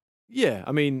there. Yeah,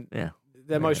 I mean,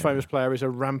 their most famous player is a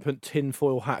rampant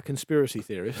tinfoil hat conspiracy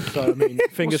theorist. So, I mean,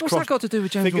 fingers crossed. What's that got to do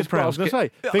with James Ward-Prowse? I was going to say,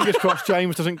 fingers crossed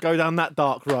James doesn't go down that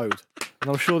dark road. And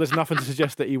I'm sure there's nothing to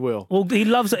suggest that he will. Well, he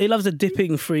loves a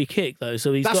dipping free kick, though,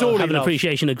 so he's got to have an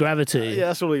appreciation of gravity. Yeah,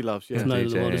 that's all he loves. Yeah,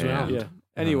 Yeah.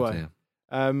 Anyway.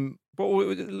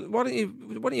 Why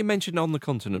don't you mention On the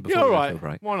Continent before we go to the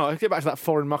break? Why not? Let's get back to that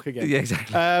foreign muck again. Yeah,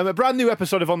 exactly. A brand new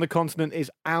episode of On the Continent is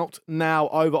out now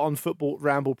over on Football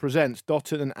Ramble Presents.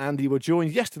 Dotton and Andy were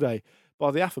joined yesterday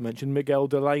by the aforementioned Miguel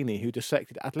Delaney, who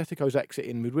dissected Atletico's exit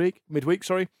in midweek,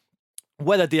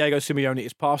 whether Diego Simeone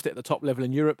is past it at the top level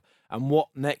in Europe, and what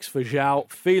next for João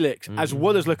Felix, as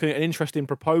well as looking at an interesting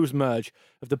proposed merge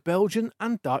of the Belgian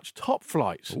and Dutch top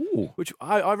flights. Ooh. Which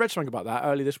I read something about that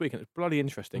earlier this week, and it's bloody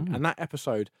interesting. And that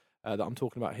episode that I'm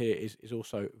talking about here is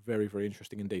also very, very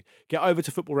interesting indeed. Get over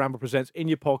to Football Ramble Presents in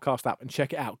your podcast app and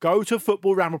check it out. Go to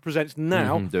Football Ramble Presents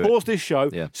now. Pause this show.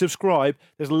 Subscribe.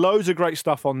 There's loads of great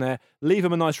stuff on there. Leave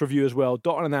them a nice review as well.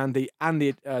 Dotton and Andy and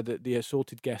the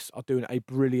assorted guests are doing a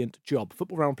brilliant job.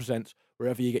 Football Ramble Presents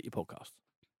wherever you get your podcasts.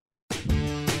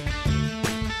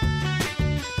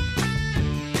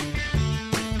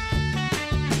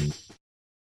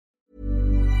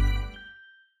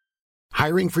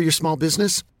 Hiring for your small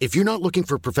business? If you're not looking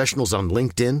for professionals on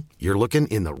LinkedIn, you're looking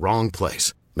in the wrong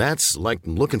place. That's like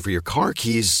looking for your car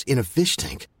keys in a fish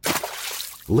tank.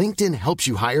 LinkedIn helps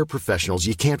you hire professionals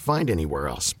you can't find anywhere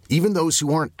else, even those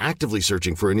who aren't actively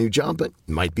searching for a new job but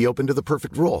might be open to the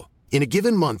perfect role. In a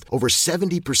given month, over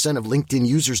 70% of LinkedIn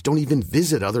users don't even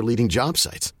visit other leading job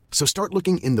sites. So start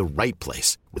looking in the right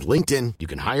place. With LinkedIn, you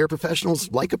can hire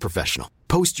professionals like a professional.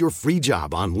 Post your free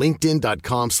job on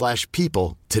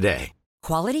linkedin.com/people today.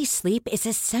 Quality sleep is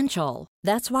essential.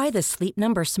 That's why the Sleep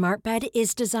Number Smart Bed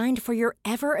is designed for your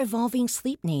ever-evolving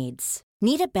sleep needs.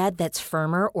 Need a bed that's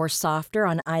firmer or softer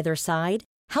on either side?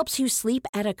 Helps you sleep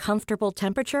at a comfortable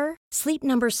temperature? Sleep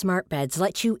Number Smart Beds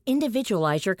let you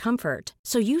individualize your comfort,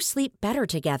 so you sleep better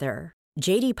together.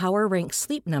 J.D. Power ranks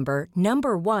Sleep Number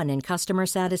number 1 in customer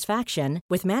satisfaction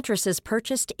with mattresses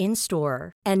purchased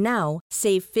in-store. And now,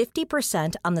 save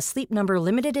 50% on the Sleep Number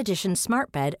Limited Edition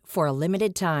Smart Bed for a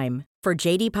limited time. For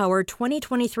J.D. Power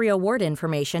 2023 award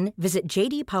information, visit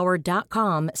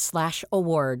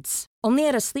jdpower.com/awards. Only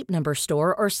at a Sleep Number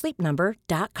store or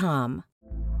sleepnumber.com.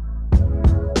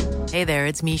 Hey there,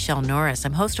 it's Michelle Norris.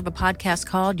 I'm host of a podcast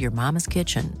called Your Mama's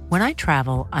Kitchen. When I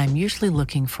travel, I'm usually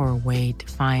looking for a way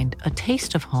to find a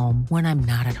taste of home when I'm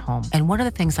not at home. And one of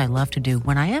the things I love to do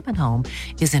when I am at home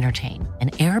is entertain.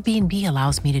 And Airbnb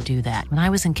allows me to do that. When I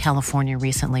was in California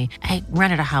recently, I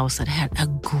rented a house that had a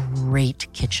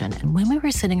great kitchen. And when we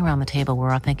were sitting around the table, we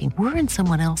were all thinking, we're in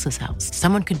someone else's house.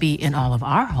 Someone could be in all of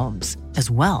our homes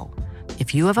as well.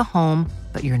 If you have a home,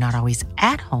 but you're not always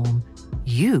at home,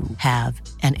 you have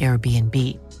an Airbnb.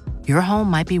 Your home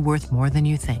might be worth more than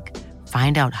you think.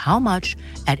 Find out how much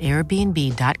at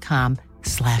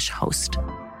airbnb.com/host.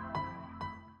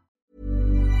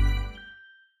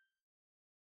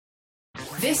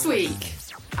 This week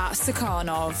at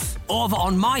Stakhanov. Over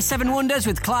on My Seven Wonders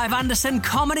with Clive Anderson,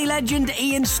 comedy legend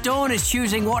Ian Stone is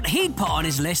choosing what he'd put on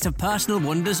his list of personal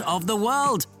wonders of the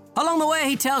world. Along the way,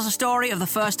 he tells a story of the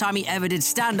first time he ever did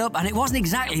stand-up, and it wasn't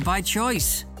exactly by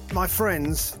choice. My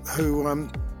friends, who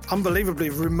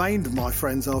unbelievably remained my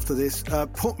friends after this,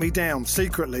 put me down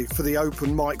secretly for the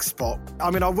open mic spot. I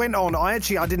mean, I went on, I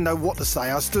didn't know what to say.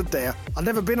 I stood there. I'd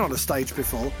never been on a stage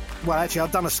before. Well, actually,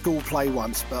 I'd done a school play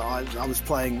once, but I was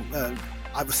playing...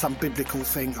 I was some biblical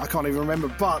thing. I can't even remember,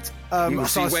 but...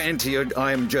 went into your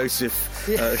I am Joseph,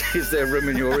 is there room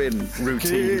in your inn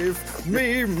routine? Give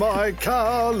me my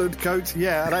coloured coat.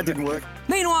 Yeah, that didn't work.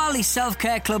 Meanwhile, these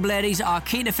self-care club ladies are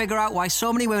keen to figure out why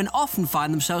so many women often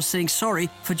find themselves saying sorry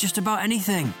for just about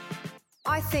anything.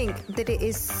 I think that it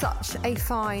is such a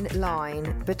fine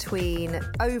line between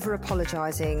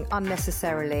over-apologising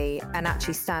unnecessarily and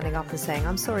actually standing up and saying,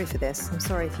 I'm sorry for this. I'm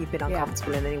sorry if you've been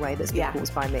uncomfortable in any way that's been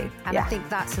caused by me. And I think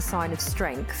that's a sign of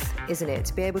strength, isn't it?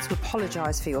 To be able to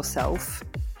apologise for yourself,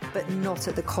 but not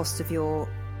at the cost of your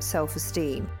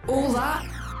self-esteem. All that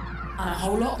and a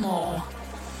whole lot more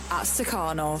at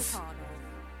Stakhanov.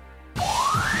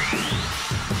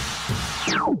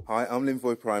 Hi, I'm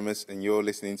Linvoy Primus, and you're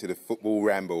listening to the Football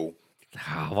Ramble.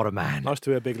 What a man. Nice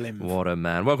to hear Big Lim. What a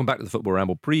man. Welcome back to the Football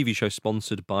Ramble preview show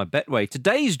sponsored by Betway.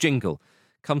 Today's jingle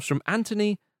comes from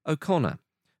Anthony O'Connor,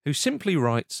 who simply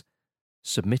writes,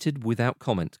 submitted without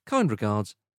comment. Kind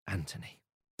regards, Anthony.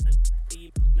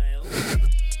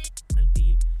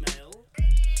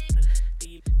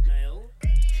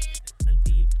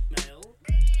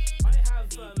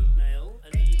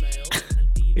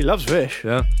 He loves fish.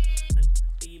 Yeah.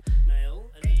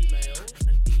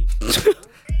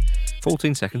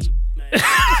 14 seconds. I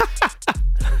have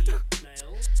mail.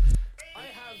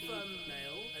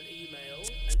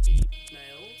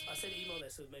 I said email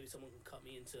there so maybe someone can cut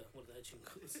me into one of their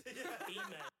jingles.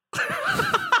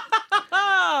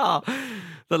 Email.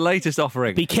 The latest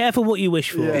offering. Be careful what you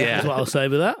wish for, is what I'll say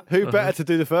with that. Who better to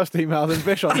do the first email than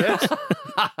Fish on this?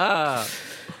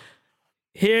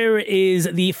 Here is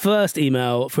the first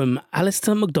email from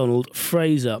Alistair MacDonald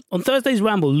Fraser. On Thursday's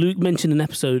Ramble, Luke mentioned an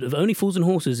episode of Only Fools and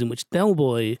Horses in which Del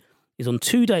Boy is on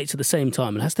 2 dates at the same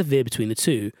time and has to veer between the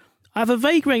two. I have a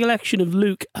vague recollection of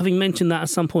Luke having mentioned that at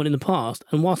some point in the past,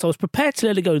 and whilst I was prepared to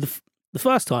let it go the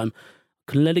first time,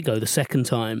 I couldn't let it go the second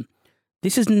time.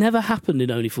 This has never happened in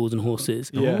Only Fools and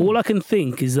Horses. Yeah. All I can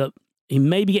think is that he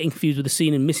may be getting confused with the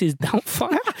scene in Mrs.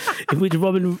 Doubtfire, in which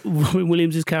Robin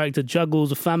Williams' character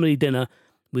juggles a family dinner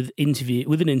with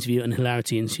an interview and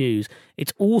hilarity ensues.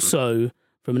 It's also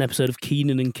from an episode of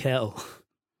Keenan and Kel.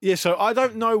 Yeah, so I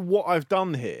don't know what I've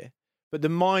done here, but the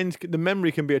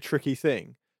memory can be a tricky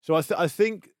thing. So I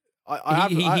think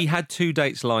he had 2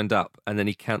 dates lined up and then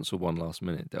he cancelled one last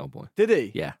minute, Del Boy. Did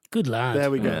he? Yeah. Good lad. There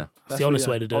we go. Yeah. That's the honest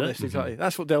way to do honest, it. Exactly.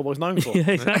 That's what Del Boy's known for. Yeah,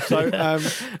 exactly. So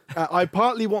I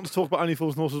partly want to talk about Only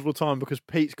Fools and Horses all the time because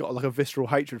Pete's got like a visceral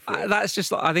hatred for it. That's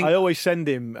just like, I think... I always send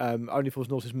him Only Fools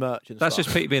and Horses merch and That's stuff.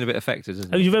 just Pete being a bit affected, isn't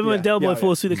it? Have you remember when Del Boy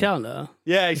falls through the counter?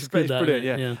 Yeah, it's brilliant,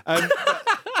 yeah.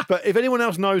 But if anyone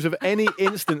else knows of any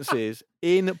instances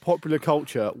in popular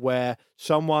culture where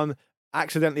someone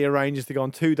accidentally arranges to go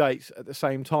on 2 dates at the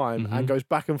same time and goes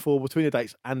back and forth between the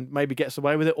dates and maybe gets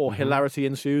away with it or hilarity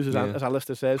ensues, as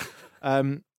Alistair says,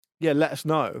 let us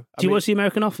know. Do you watch The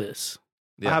American Office?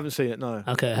 I haven't seen it, no.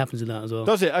 Okay, it happens in that as well.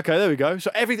 Does it? Okay, there we go.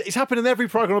 So it's happened in every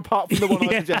programme apart from the one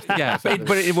I suggested. Yeah,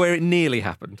 but where it nearly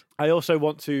happened. I also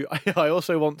want to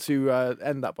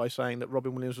end that by saying that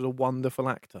Robin Williams was a wonderful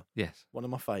actor. Yes. One of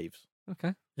my faves.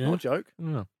 Okay. Yeah. Not a joke.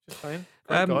 No. Just saying.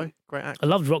 Great guy. Great actor. I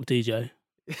loved Rock DJ.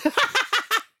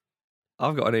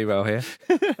 I've got an email here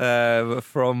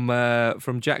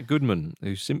from Jack Goodman,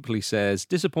 who simply says,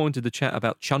 disappointed the chat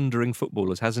about chundering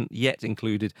footballers hasn't yet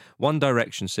included One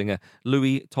Direction singer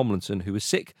Louis Tomlinson, who was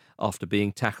sick after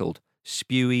being tackled.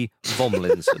 Spewy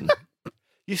Vomlinson.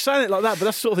 You're saying it like that, but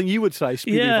that's the sort of thing you would say,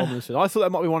 Spewy Vomlinson. I thought that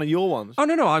might be one of your ones. Oh,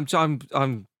 no,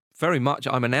 I'm very much,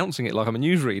 I'm announcing it like I'm a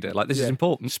newsreader. Like, this is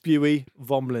important. Spewy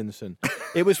Vomlinson.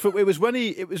 It was when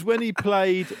he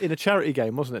played in a charity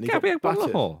game, wasn't it? And he got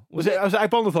battered. Was it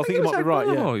Agbonlithor? I think you might be right.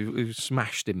 Yeah, he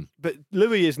smashed him. But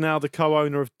Louis is now the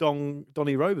co-owner of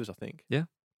Donny Rovers, I think. Yeah,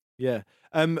 yeah.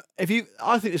 I think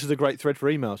this is a great thread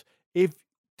for emails.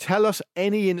 Tell us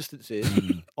any instances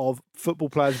of football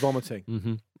players vomiting.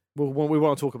 Mm-hmm. We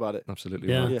want to talk about it. Absolutely.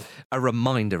 Yeah. Right. A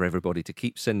reminder, everybody, to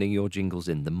keep sending your jingles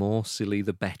in. The more silly,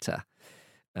 the better.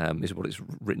 is what it's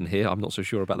written here. I'm not so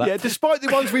sure about that. Yeah, despite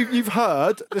the ones you've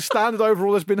heard, the standard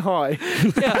overall has been high.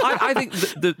 Yeah, I think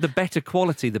the better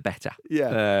quality, the better.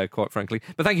 Yeah. Quite frankly.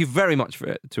 But thank you very much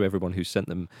to everyone who's sent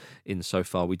them in so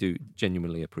far. We do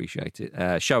genuinely appreciate it.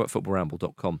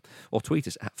 Show@footballramble.com or tweet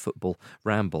us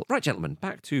 @footballramble. Right, gentlemen,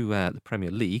 back to the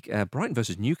Premier League. Brighton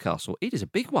versus Newcastle. It is a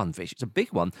big one, Vish. It's a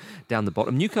big one down the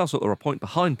bottom. Newcastle are a point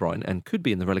behind Brighton and could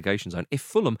be in the relegation zone if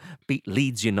Fulham beat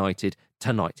Leeds United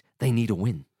tonight. They need a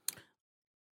win.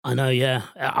 I know, yeah.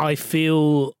 I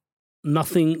feel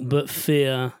nothing but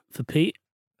fear for Pete.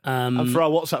 And for our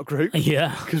WhatsApp group.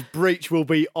 Yeah. Because Breach will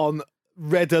be on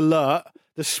red alert.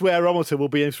 The swearometer will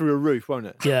be in through a roof, won't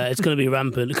it? Yeah, it's going to be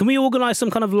rampant. Can we organise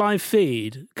some kind of live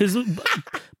feed? Because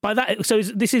by that, so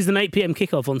this is an 8 p.m.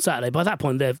 kickoff on Saturday. By that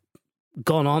point, they've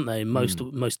gone, aren't they?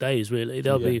 Most days, really.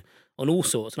 They'll be on all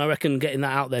sorts. And I reckon getting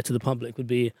that out there to the public would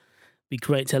be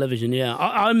great television.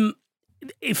 Yeah,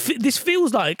 this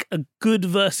feels like a good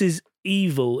versus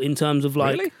evil in terms of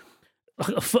like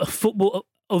a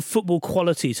football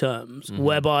quality terms,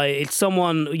 whereby it's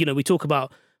someone, we talk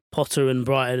about Potter and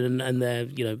Brighton and they're,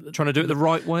 trying to do it the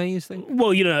right way, you think? Well,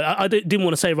 I didn't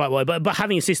want to say right way, but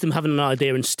having a system, having an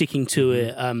idea and sticking to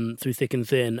it through thick and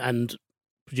thin and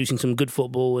producing some good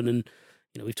football and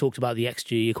we've talked about the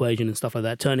XG equation and stuff like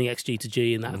that, turning XG to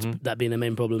G and that being the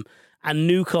main problem. And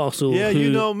Newcastle... Yeah,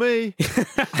 you know me.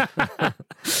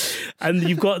 And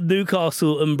you've got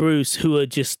Newcastle and Bruce who are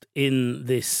just in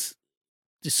this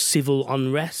civil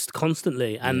unrest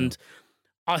constantly. And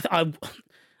I don't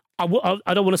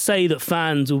want to say that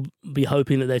fans will be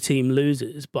hoping that their team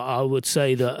loses, but I would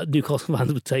say that Newcastle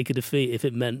fans would take a defeat if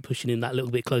it meant pushing him that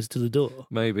little bit closer to the door.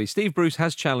 Maybe. Steve Bruce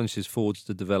has challenged his forwards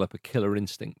to develop a killer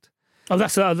instinct. Oh,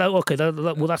 that's okay.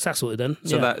 Well, that's that sorted then.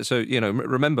 So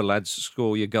remember, lads,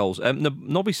 score your goals.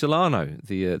 Nobby Solano,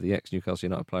 the ex-Newcastle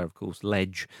United player, of course,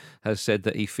 Ledge, has said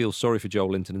that he feels sorry for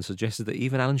Joel Linton and suggested that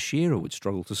even Alan Shearer would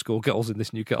struggle to score goals in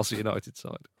this Newcastle United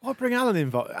side. Why bring Alan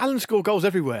involved? Alan scored goals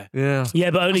everywhere. Yeah,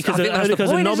 but only because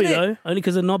of Nobby, though. Only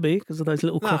because of Nobby, because of those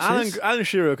little crosses. Alan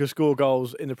Shearer can score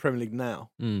goals in the Premier League now.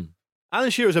 Alan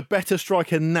Shearer is a better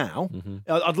striker now.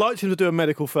 I'd like him to do a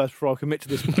medical first before I commit to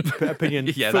this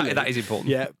opinion. Yeah, that is important.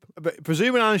 Yeah, but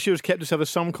presuming Alan Shearer's kept himself as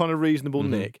some kind of reasonable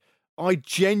nick, I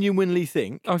genuinely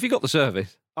think... Oh, if you got the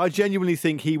service. I genuinely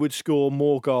think he would score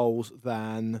more goals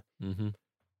than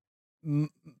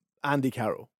Andy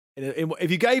Carroll.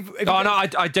 If you gave... I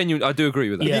do agree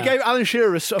with that. If you gave Alan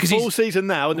Shearer a full season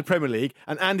now in the Premier League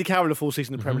and Andy Carroll a full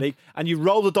season in the Premier League and you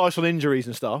roll the dice on injuries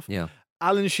and stuff... Yeah.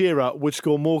 Alan Shearer would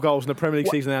score more goals in the Premier League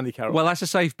season than Andy Carroll. Well, that's a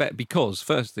safe bet because,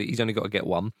 firstly, he's only got to get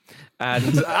one. And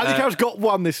Andy Carroll's got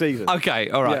one this season. Okay,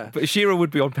 all right. Yeah. But Shearer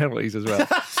would be on penalties as well.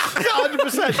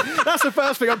 100%. That's the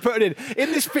first thing I'm putting in.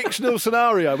 In this fictional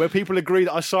scenario where people agree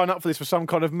that I sign up for this for some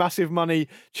kind of massive money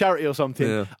charity or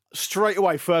something, straight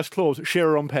away, first clause,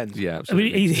 Shearer on pens. Yeah,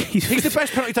 absolutely. I mean, he's the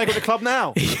best penalty taker at the club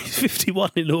now. He's 51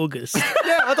 in August.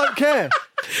 Yeah, I don't care.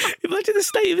 Imagine the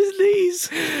state of his knees.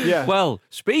 Yeah. Well,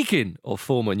 speaking of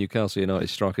former Newcastle United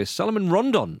striker, Salomon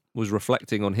Rondon was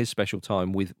reflecting on his special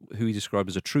time with who he described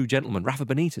as a true gentleman, Rafa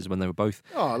Benitez, when they were both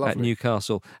at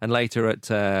Newcastle and later at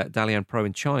Dalian Pro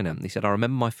in China. He said, I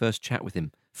remember my first chat with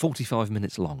him, 45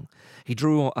 minutes long. He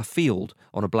drew a field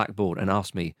on a blackboard and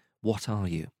asked me, what are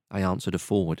you? I answered, a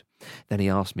forward. Then he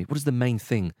asked me, what is the main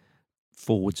thing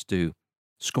forwards do?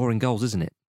 Scoring goals, isn't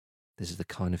it? This is the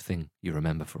kind of thing you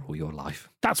remember for all your life.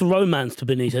 That's romance to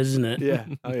Benitez, isn't it? Yeah.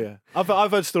 Oh, yeah.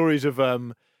 I've heard stories of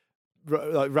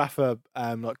like Rafa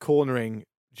like cornering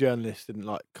journalists in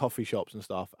like coffee shops and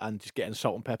stuff, and just getting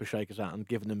salt and pepper shakers out and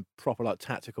giving them proper like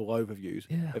tactical overviews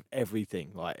of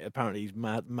everything. Like apparently he's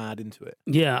mad into it.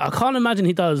 Yeah, I can't imagine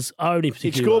he does already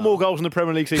particularly. He'd score more goals in the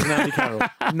Premier League season than Andy Carroll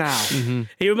now.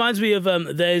 He reminds me of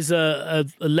there's a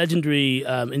legendary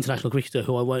international cricketer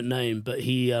who I won't name, but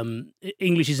he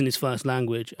English isn't his first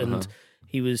language, and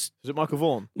he was. Is it Michael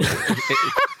Vaughan?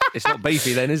 It's not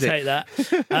beefy then, is it? Take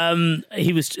that.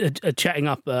 He was chatting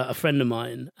up a friend of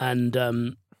mine,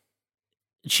 and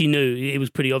she knew. It was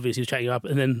pretty obvious he was chatting up,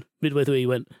 and then midway through he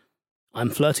went, I'm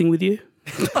flirting with you.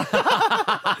 And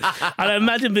I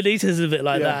imagine Benitez is a bit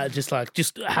like that, just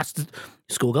has to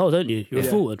score goals, don't you? You're a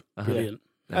forward. Brilliant.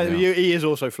 He is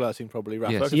also flirting, probably,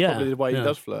 Rafa. Yes. That's probably the way he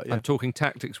does flirt. Yeah. I'm talking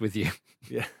tactics with you.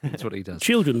 Yeah. That's what he does.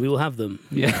 Children, we will have them.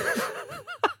 Yeah.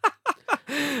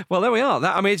 Well, there we are.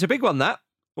 It's a big one, that.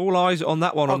 All eyes on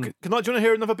that one. Do you want to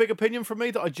hear another big opinion from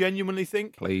me that I genuinely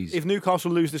think? Please. If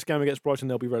Newcastle lose this game against Brighton,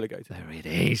 they'll be relegated. There it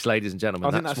is, ladies and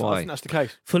gentlemen. I think that's the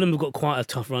case. Fulham have got quite a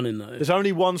tough run in, though. There's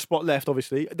only one spot left,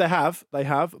 obviously. They have.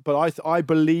 But I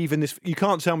believe in this. You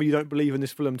can't tell me you don't believe in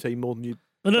this Fulham team more than you.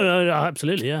 No,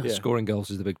 absolutely, yeah. Scoring goals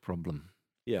is the big problem.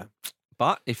 Yeah.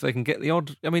 But if they can get the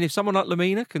odd, I mean, if someone like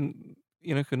Lamina can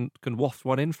waft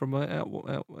one in from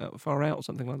out far out or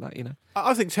something like that,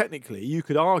 I think technically you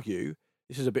could argue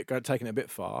this is taking it a bit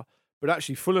far, but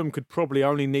actually Fulham could probably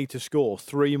only need to score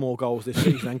 3 more goals this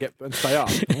season and stay up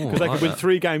because they could win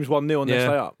 3 games 1-0 and then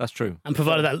stay up. That's true. And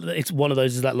provided that it's one of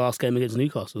those is that last game against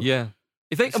Newcastle. Yeah.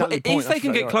 If they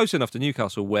can get close enough to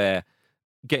Newcastle where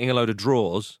getting a load of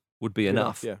draws would be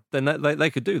enough, then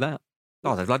they could do that.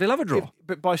 Oh, they bloody love a draw.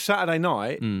 But by Saturday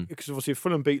night, because obviously if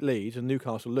Fulham beat Leeds and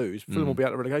Newcastle lose, Fulham will be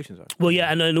out of the relegation zone. Well,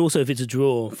 yeah, and also if it's a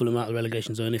draw, Fulham out of the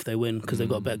relegation zone if they win because they've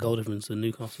got a better goal difference than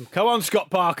Newcastle. Come on,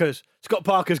 Scott Parker's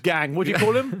gang. What do you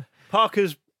call him?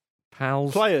 Parker's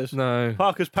pals? Players? No.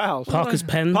 Parker's pals? Parker's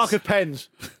pens? Parker pens.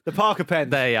 The Parker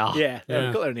pens. They are. Yeah, we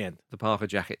got there in the end. The Parker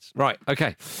jackets. Right,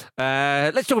 okay.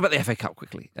 Let's talk about the FA Cup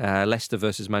quickly. Leicester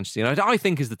versus Manchester United, I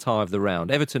think, is the tie of the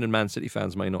round. Everton and Man City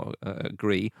fans may not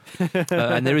agree.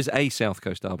 And there is a South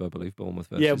Coast derby, I believe, Bournemouth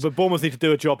versus... Yeah, but Bournemouth need to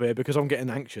do a job here because I'm getting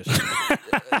anxious.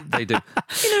 They do.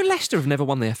 Leicester have never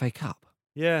won the FA Cup.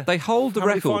 Yeah, they hold the How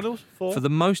many record finals? 4? for the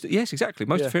most. Yes, exactly.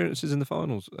 Most appearances in the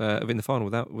finals,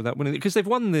 without winning, because they've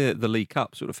won the League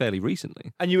Cup sort of fairly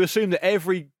recently. And you assume that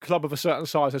every club of a certain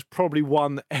size has probably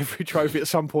won every trophy at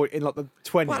some point in like the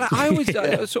 20s. Well, I always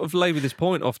I sort of labour this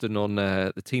point often on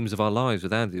the teams of our lives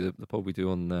with Andy, the pod we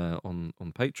do on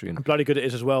Patreon. I'm bloody good it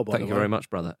is as well. By Thank you very much,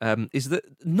 brother. Is that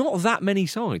not that many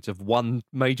sides have won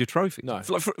major trophies? No,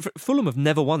 Fulham have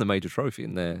never won a major trophy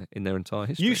in their entire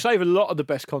history. You save a lot of the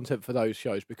best content for those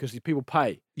shows because people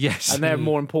pay. Yes. And they're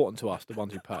more important to us, the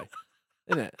ones who pay.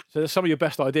 Isn't it? So some of your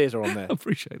best ideas are on there. I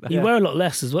appreciate that. You wear a lot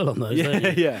less as well on those, don't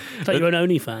you? Yeah. It's like your own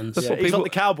OnlyFans. Yeah, he's like the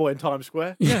cowboy in Times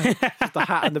Square. Yeah. Just the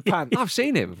hat and the pants. I've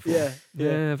seen him before.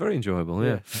 Yeah. Very enjoyable,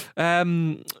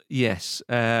 yes.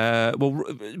 Well,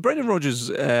 Brendan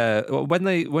Rodgers,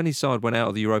 when his side went out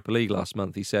of the Europa League last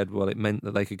month, he said, well, it meant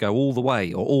that they could go all the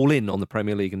way or all in on the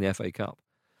Premier League and the FA Cup.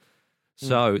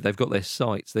 So they've got their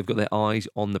sights, they've got their eyes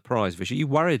on the prize. Vish, are you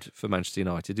worried for Manchester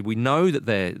United? Did we know that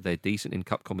they're decent in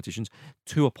cup competitions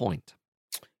to a point?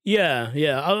 Yeah.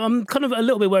 I'm kind of a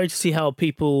little bit worried to see how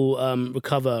people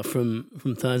recover from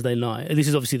Thursday night. This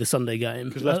is obviously the Sunday game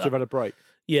because Leicester have had a break.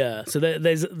 Yeah, so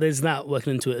there's that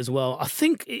working into it as well. I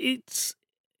think it's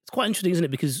quite interesting, isn't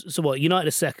it? Because United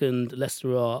are second,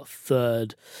 Leicester are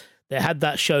third. They had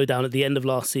that showdown at the end of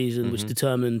last season, which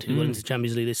determined who went into the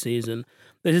Champions League this season.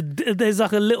 There's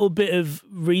like a little bit of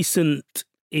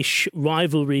recent-ish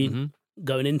rivalry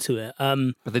going into it.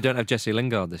 But they don't have Jesse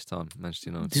Lingard this time,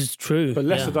 Manchester United. This is true. But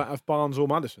Leicester don't have Barnes or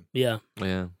Maddison. Yeah.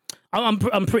 I'm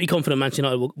pretty confident Manchester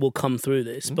United will come through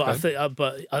this. But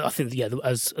I think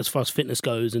as far as fitness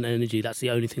goes and energy, that's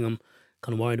the only thing I'm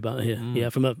kind of worried about here. Yeah,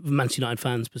 from a Manchester United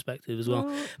fan's perspective as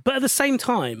well. But at the same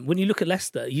time, when you look at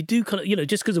Leicester, you do kind of,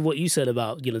 just because of what you said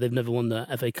about, they've never won the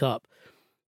FA Cup,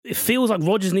 it feels like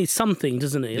Rodgers needs something,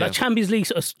 doesn't he? Yeah. Like Champions League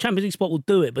spot will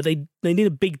do it, but they need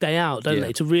a big day out, don't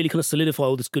they, to really kind of solidify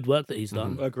all this good work that he's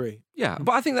done. I agree. Yeah,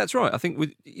 but I think that's right. I think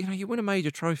with you win a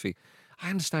major trophy. I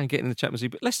understand getting in the Champions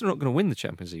League, but Leicester are not going to win the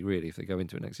Champions League really if they go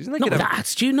into it next season. Not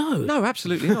that, do you know? No,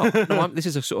 absolutely not. No, this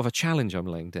is a sort of a challenge I'm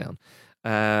laying down.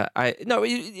 You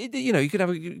could have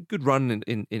a good run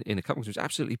in a cup competition,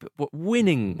 absolutely, but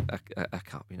winning a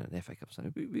cup, the FA Cup,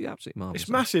 would be absolutely marvellous. It's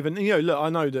massive, and look,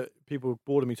 I know that people are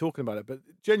bored of me talking about it, but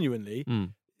genuinely,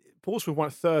 Portsmouth won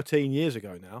it 13 years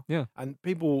ago now, and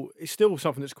it's still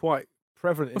something that's quite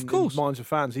prevalent in the minds of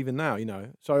fans even now,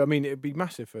 So I mean, it'd be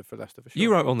massive for Leicester for sure.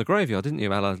 You wrote on the graveyard, didn't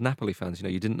you, Alan, Napoli fans?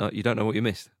 You don't know what you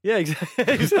missed. Yeah,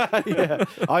 exactly. Yeah,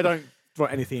 I don't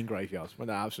write anything in graveyards. Well,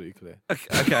 that's absolutely clear.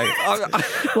 Okay.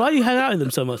 Why do you hang out in them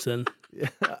so much then? Yeah.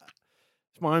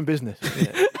 It's my own business.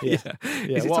 Yeah.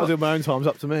 What I do in my own time's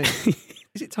up to me.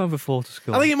 Is it time for 4 to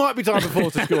score? I think it might be time for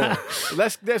 4 to score.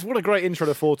 Let's what a great intro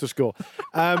to 4 to score.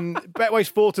 Betway's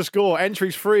 4 to score.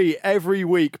 Entries free every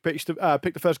week. Pick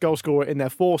the first goal scorer in their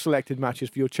 4 selected matches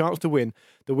for your chance to win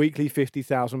the weekly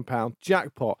 £50,000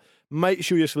 jackpot. Make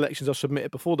sure your selections are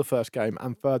submitted before the first game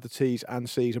and further T's and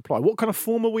C's apply. What kind of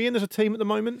form are we in as a team at the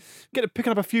moment?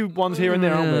 Picking up a few ones here and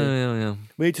there, aren't we? Yeah.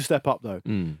 We need to step up though.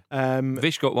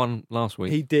 Vish got one last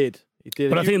week. He did.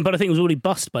 But I think it was already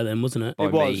bust by then, wasn't it? By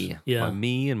it was. Me. Yeah. By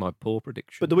me and my poor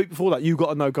prediction. But the week before that, you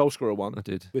got a no goal scorer one. I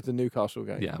did. With the Newcastle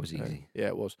game. Yeah, it was easy. Yeah,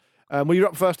 it was. Well, you're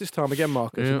up first this time again,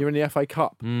 Marcus. And you're in the FA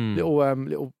Cup.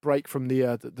 Little break from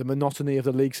the monotony of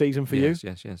the league season for you.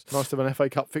 Yes. Nice to have an FA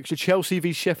Cup fixture. Chelsea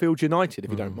v Sheffield United,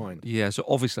 if you don't mind. Yeah, so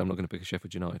obviously I'm not going to pick a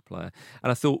Sheffield United player.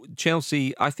 And I thought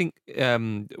Chelsea, I think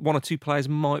 1 or 2 players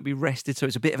might be rested, so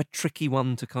it's a bit of a tricky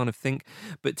one to kind of think.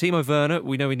 But Timo Werner,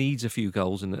 we know he needs a few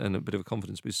goals and a bit of a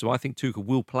confidence boost, so I think Tuchel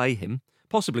will play him,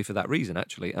 possibly for that reason,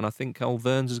 actually. And I think Carl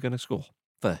Verns is going to score.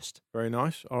 first. Very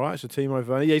nice. All right, so Timo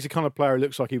Werner. Yeah, he's the kind of player who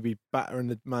looks like he'd be battering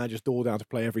the manager's door down to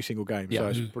play every single game. Yeah. So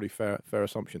it's a pretty fair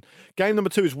assumption. Game number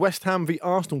 2 is West Ham v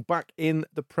Arsenal back in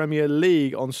the Premier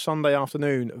League on Sunday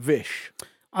afternoon. Vish.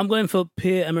 I'm going for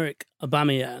Pierre-Emerick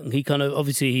Aubameyang. He kind of,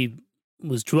 obviously, he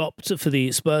was dropped for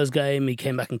the Spurs game. He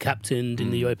came back and captained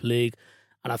in the Europa League.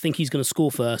 And I think he's going to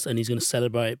score first and he's going to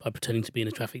celebrate by pretending to be in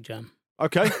a traffic jam.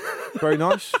 Okay, very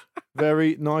nice.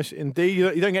 Very nice indeed.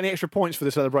 You don't get any extra points for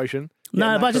the celebration.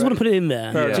 No, but I just want to put it in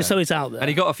there, just so it's out there. And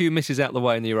he got a few misses out the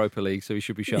way in the Europa League, so he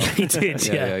should be sharp. He did,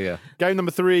 yeah. Game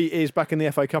number 3 is back in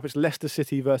the FA Cup. It's Leicester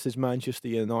City versus Manchester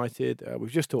United.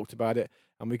 We've just talked about it,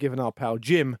 and we've given our pal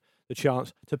Jim the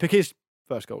chance to pick his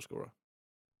first goal scorer.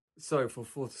 So, for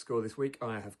fourth score this week,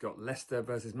 I have got Leicester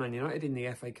versus Man United in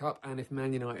the FA Cup, and if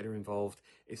Man United are involved,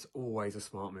 it's always a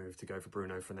smart move to go for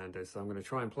Bruno Fernandes. So I'm going to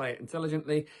try and play it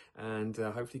intelligently and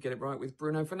hopefully get it right with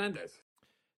Bruno Fernandes.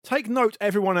 Take note,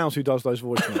 everyone else who does those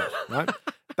voice notes, right?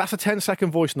 That's a 10-second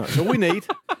voice note. So all we need.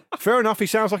 Fair enough, he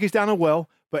sounds like he's down a well,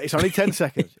 but it's only 10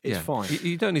 seconds. It's fine.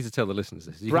 You don't need to tell the listeners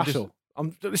this. You Brassel.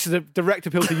 This is a direct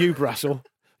appeal to you, Brassel.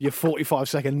 Your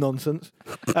 45-second nonsense.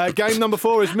 Game number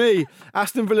 4 is me,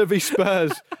 Aston Villa v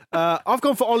Spurs. I've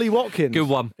gone for Ollie Watkins. Good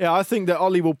one. Yeah, I think that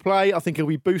Ollie will play. I think he'll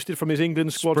be boosted from his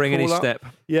England squad. Spring in his step.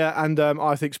 Yeah, and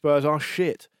I think Spurs are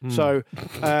shit. So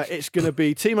it's going to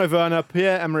be Timo Werner,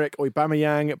 Pierre-Emerick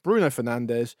Aubameyang, Bruno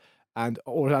Fernandes,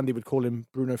 or Andy would call him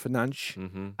Bruno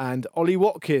Fernandes, and Ollie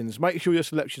Watkins. Make sure your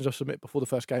selections are submitted before the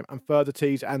first game, and further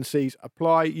T's and C's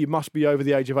apply. You must be over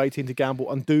the age of 18 to gamble,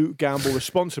 and do gamble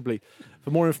responsibly. For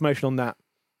more information on that,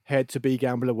 head to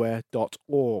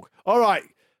begambleaware.org. All right,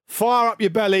 fire up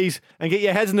your bellies and get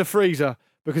your heads in the freezer,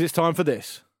 because it's time for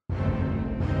this.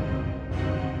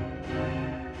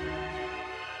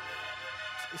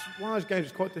 It's one of those games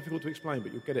that's quite difficult to explain,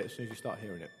 but you'll get it as soon as you start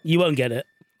hearing it. You won't get it.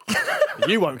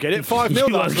 You won't get it. 5-0 You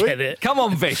last won't week. get it. Come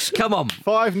on, Vish. Come on.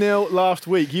 5-0 last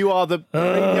week. You are the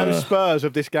Mourinho Spurs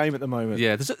of this game at the moment.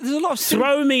 Yeah, there's a lot of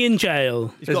Throw me in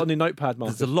jail. He's got a new notepad,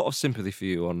 Marcus. There's a lot of sympathy for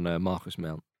you on Marcus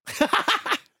Mount.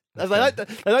 They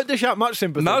don't dish out much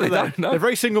sympathy. No, do they don't. No. They're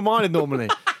very single-minded normally.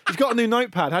 He's got a new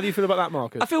notepad. How do you feel about that,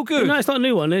 Marcus? I feel good. No, it's not a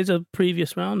new one. It's a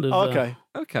previous round of... Okay.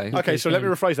 Okay, so let me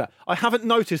rephrase that. I haven't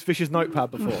noticed Vish's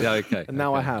notepad before. Yeah, okay. And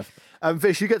now I have.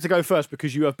 Vish, you get to go first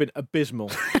because you have been abysmal.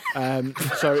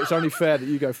 So it's only fair that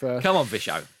you go first. Come on,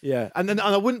 Visho. Yeah, and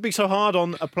I wouldn't be so hard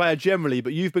on a player generally,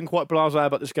 but you've been quite blasé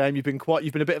about this game. You've been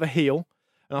a bit of a heel,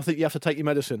 and I think you have to take your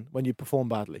medicine when you perform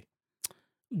badly.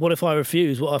 What if I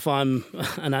refuse? What if I'm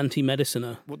an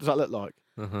anti-mediciner? What does that look like?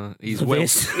 He's well.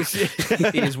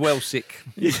 He is well sick.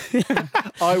 It's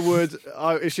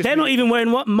just they're not even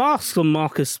wearing masks on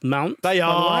Marcus Mount. They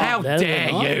are. How dare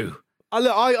you?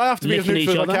 Look, I have to be as Licking neutral each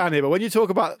as I other. can here, but when you talk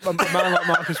about a man like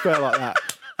Marcus Spur like that,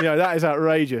 that is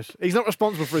outrageous. He's not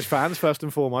responsible for his fans, first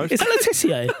and foremost. Is that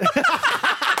Letitia?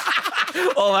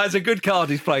 Oh, that's a good card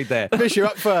he's played there. Fish, you're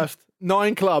up first.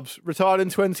 9 clubs, retired in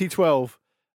 2012.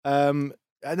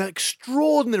 An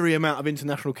extraordinary amount of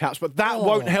international caps, but that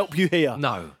won't help you here.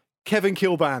 No. Kevin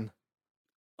Kilban.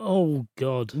 Oh,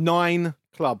 God. 9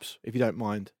 clubs, if you don't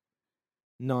mind.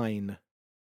 9.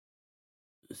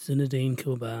 Zinedine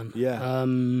Kilban. Yeah.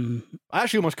 I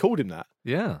actually almost called him that.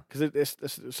 Yeah. Because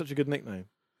it's such a good nickname.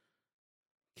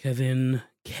 Kevin.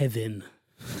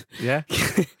 Yeah.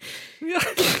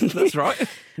 That's right.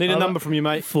 Need a number from you,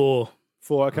 mate. 4.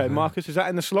 4, okay. Marcus, is that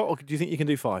in the slot, or do you think you can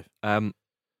do 5?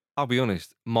 I'll be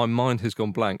honest, my mind has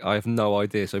gone blank. I have no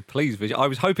idea. So please, Vish. I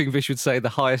was hoping Vish would say the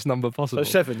highest number possible.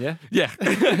 So 7, yeah? Yeah.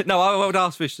 No, I would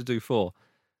ask Vish to do 4.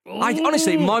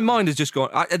 Honestly, my mind has just gone.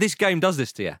 This game does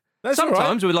this to you. That's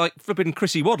Sometimes we're like flipping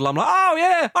Chrissy Waddle. I'm like, oh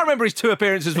yeah, I remember his 2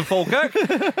 appearances for Falkirk.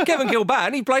 Kevin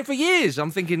Kilban, he played for years. I'm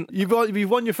thinking you've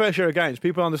won your fair share of games.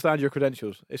 People understand your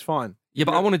credentials. It's fine. Yeah,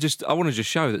 but I want to just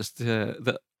show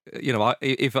that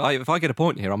if I get a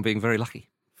point here, I'm being very lucky.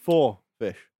 4,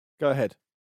 Fish. Go ahead.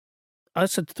 I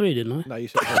said 3, didn't I? No, you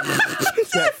said 4.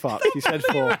 Get fucked. You said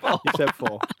 4. You said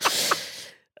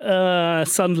 4.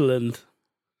 Sunderland.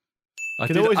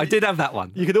 I did have that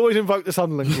one. You could always invoke the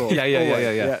Sunderland clause.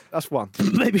 Yeah. That's 1.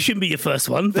 Maybe shouldn't be your first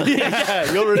one. But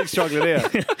Yeah, you're really struggling here.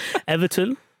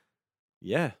 Everton.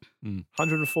 Yeah.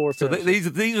 104 So appearances.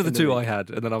 these are the in 2 league. I had,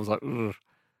 and then I was like, ugh.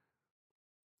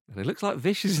 And it looks like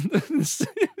Vish is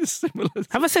similar.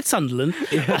 Have I said Sunderland?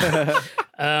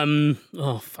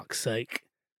 Oh, fuck's sake.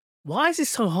 Why is this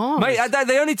so hard? Mate, they're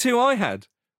the only 2 I had.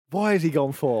 Why has he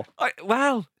gone 4?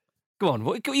 Well, go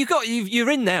on. You're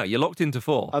in now. You're locked into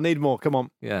 4. I need more. Come on.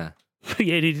 Yeah.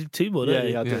 Yeah, you did 2 more, don't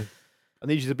you? I do. I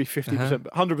need you to be 50%,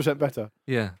 100% better.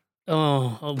 Yeah.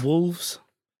 Oh, Wolves.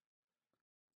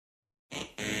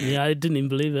 Yeah, I didn't even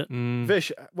believe it.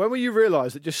 Vish, when will you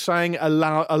realise that just saying a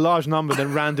large number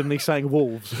then randomly saying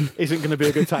Wolves isn't going to be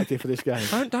a good tactic for this game?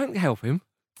 Don't help him.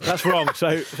 That's wrong.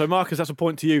 So Marcus, that's a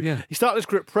point to you. Yeah. He started his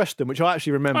career at Preston, which I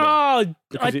actually remember. Oh,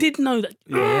 I did know that.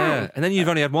 Yeah, and then you've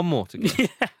only had one more to go.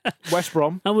 West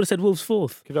Brom. I would have said Wolves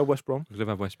fourth. Could have West Brom. Could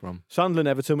have West Brom. Sunderland,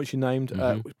 Everton, which you named.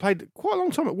 Played quite a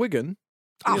long time at Wigan.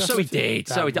 Oh, so he did.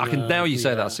 So he did. I can now you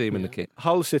say that I see him in the kit.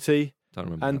 Hull City. Don't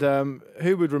remember. And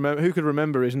who could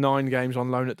remember his 9 games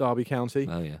on loan at Derby County?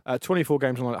 Oh yeah. 24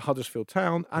 games on loan at Huddersfield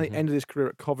Town, and he ended his career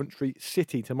at Coventry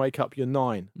City to make up your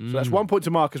 9. So that's 1 point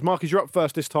to Marcus. Marcus, you're up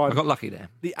first this time. I got lucky there.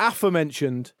 The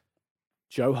aforementioned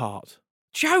Joe Hart.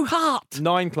 Joe Hart.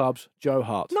 9 clubs. Joe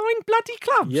Hart. 9 bloody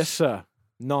clubs. Yes, sir.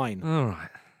 9. All right.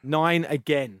 9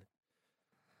 again.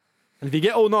 And if you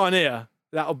get all 9 here,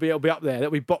 it'll be up there.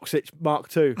 That'll be Boxic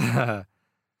Mark II.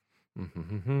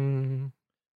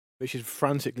 Which is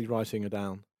frantically writing her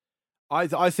down.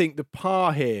 I think the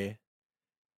par here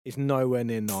is nowhere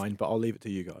near 9, but I'll leave it to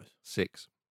you guys. 6.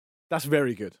 That's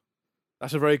very good.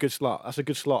 That's a very good slot. That's a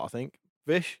good slot, I think.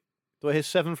 Vish, do I hear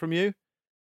 7 from you?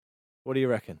 What do you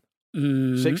reckon?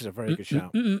 6 is a very good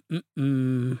shout.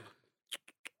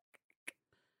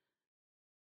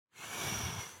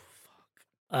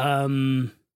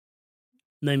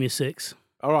 Name your 6.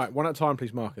 All right, one at a time,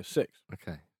 please, Marcus. 6.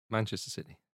 Okay. Manchester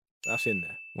City. That's in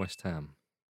there. West Ham.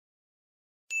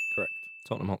 Correct.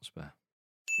 Tottenham Hotspur.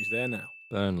 He's there now.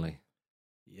 Burnley.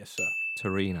 Yes, sir.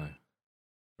 Torino.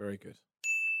 Very good.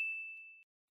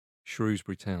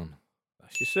 Shrewsbury Town.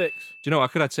 That's your 6. Do you know, I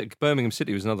could have said Birmingham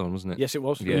City was another one, wasn't it? Yes, it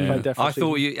was. Yeah. I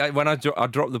thought season. when I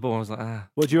dropped the ball, I was like,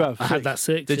 What do you have? I had that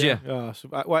 6. Did yeah. you? Yeah, so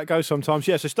well, it goes sometimes.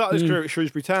 Yeah, so started his career at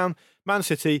Shrewsbury Town, Man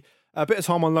City, a bit of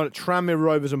time on loan at Tranmere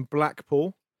Rovers and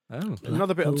Blackpool. Oh,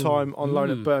 Another bit of time on loan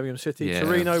at Birmingham City, Yeah.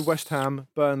 Torino, West Ham,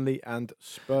 Burnley, and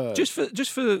Spurs.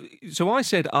 Just for. So I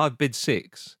said I'd bid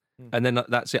 6, and then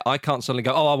that's it. I can't suddenly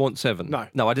go, I want 7.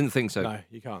 No, I didn't think so. No,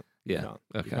 you can't. Yeah. You can't.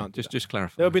 Okay. You can't do Just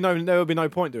clarify. There would be no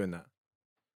point doing that.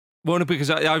 Well, no, because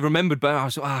I remembered, but I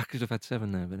was I could have had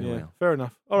 7 there. But anyway. Yeah, fair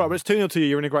enough. All right, but it's 2-0 to you.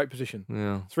 You're in a great position.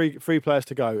 Yeah. Three players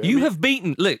to go. You have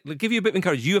beaten. Look, give you a bit of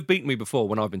encouragement. You have beaten me before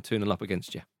when I've been 2-0 up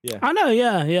against you. Yeah, I know.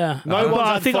 Yeah. No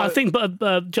one's but had I think,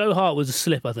 Joe Hart was a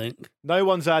slip. I think no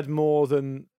one's had more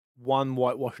than 1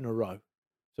 whitewash in a row.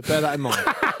 So bear that in mind.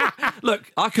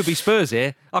 Look, I could be Spurs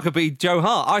here. I could be Joe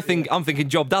Hart. I'm thinking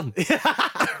job done.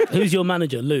 Who's your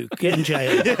manager, Luke? Get in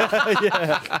jail.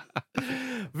 Yeah.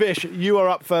 Vish, you are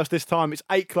up first this time. It's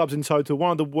 8 clubs in total.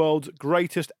 One of the world's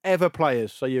greatest ever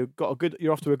players. So you're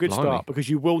off to a good start because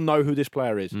you will know who this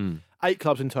player is. 8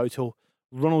 clubs in total.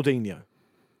 Ronaldinho.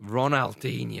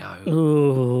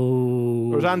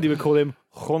 Ooh. Or as Andy would call him,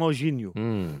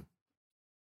 Ronaldinho.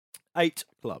 8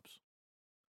 clubs.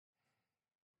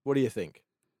 What do you think?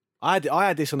 I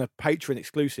had this on a Patreon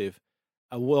exclusive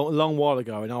a long while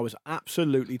ago, and I was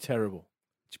absolutely terrible.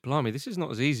 Blimey, this is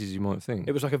not as easy as you might think.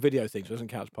 It was like a video thing, so it doesn't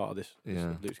count as part of this.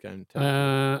 Yeah. Luke's game.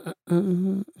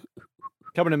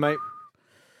 Coming in, mate.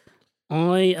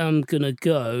 I am gonna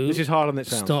go. This is hard on its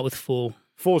sound. Start with 4.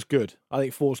 4's good. I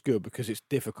think 4's good because it's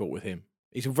difficult with him.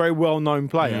 He's a very well-known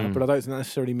player, but I don't think that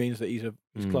necessarily means that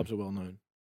his clubs are well-known.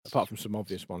 Apart from some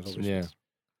obvious ones, obviously. Yeah.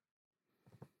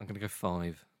 I'm going to go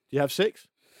 5. Do you have 6?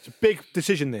 It's a big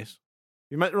decision, this.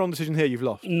 If you make the wrong decision here, you've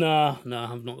lost. No,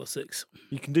 I've not got 6.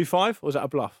 You can do 5, or is that a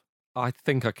bluff? I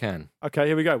think I can. Okay,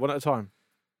 here we go. One at a time.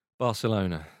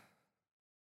 Barcelona.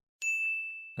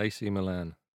 AC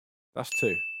Milan. That's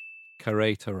 2.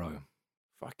 Querétaro.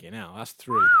 Fucking hell, that's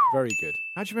 3. Very good.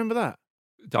 How'd you remember that?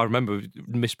 I remember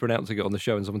mispronouncing it on the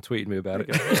show and someone tweeted me about it.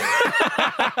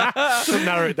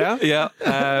 Narrow it down. Yeah.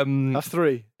 That's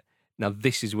 3. Now,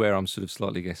 this is where I'm sort of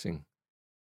slightly guessing.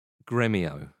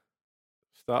 Gremio.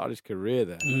 Started his career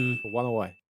there for 1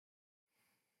 away.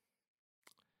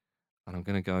 And I'm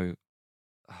going to go...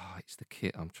 Oh, it's the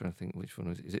kit. I'm trying to think which one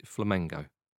was it. Is it Flamengo?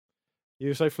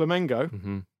 You say Flamengo?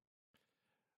 Mm-hmm.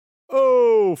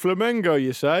 Oh, Flamengo,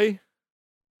 you say?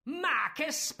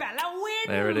 Marcus Speller wins.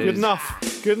 There it is. Good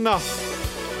enough. Good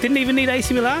enough. Didn't even need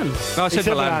AC Milan. No, I said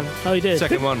Milan. Oh, he did.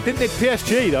 Second one. Didn't need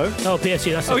PSG, though. Oh,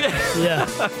 PSG, that's it. Oh, yeah. Yeah.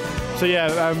 So,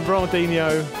 yeah,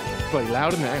 Ronaldinho... Bloody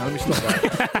loud, isn't it? Hang on, let me stop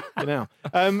that. You know.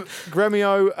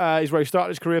 Gremio is where he started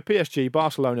his career. PSG,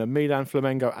 Barcelona, Milan,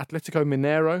 Flamengo, Atletico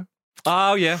Mineiro.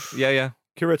 Oh, yeah.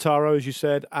 Querétaro, as you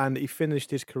said. And he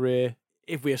finished his career,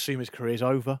 if we assume his career's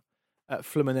over, at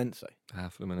Fluminense.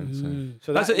 Fluminense.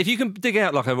 So that's if you can dig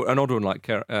out like an odd one like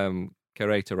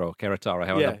Querétaro,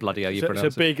 however bloody how you pronounce it.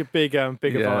 It's a big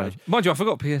advantage. Mind you, I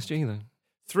forgot PSG though.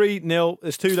 3-0.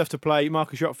 There's 2 left to play.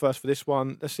 Marcus, you're up first for this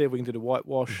one. Let's see if we can do the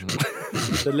whitewash.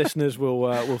 The listeners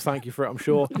will thank you for it, I'm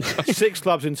sure. 6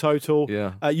 clubs in total.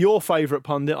 Yeah. Your favourite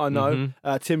pundit, I know,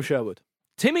 Tim Sherwood.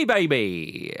 Timmy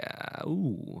baby.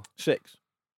 Ooh. 6.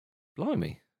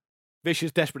 Blimey. Vish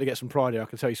is desperate to get some pride here. I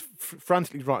can tell he's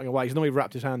frantically writing away. He's normally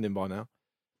wrapped his hand in by now.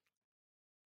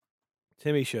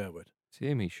 Timmy Sherwood.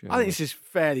 Timmy Sherwood. I think this is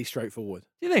fairly straightforward.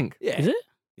 Do you think? Yeah. Is it?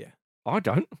 Yeah. I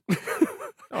don't.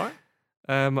 All right.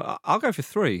 I'll go for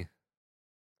 3.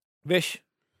 Vish.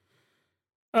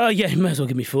 Yeah, you may as well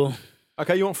give me 4.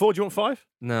 Okay, you want 4? Do you want 5?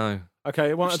 No.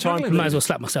 Okay, one at a time. struggling Might as well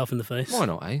slap myself in the face. Why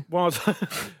not, eh? One at a time.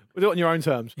 We'll do it on your own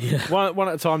terms. Yeah. One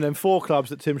at a time then. 4 clubs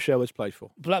that Tim Sherwood's played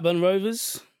for. Blackburn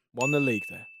Rovers. Won the league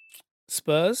there.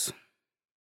 Spurs.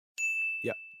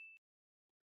 Yep.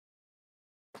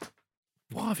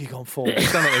 Why have you gone 4?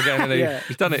 He's done it again, hasn't he? Yeah.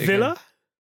 He's done it Villa. again.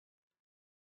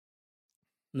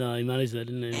 No, he managed that,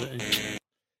 didn't he?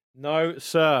 No,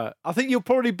 sir. I think you'll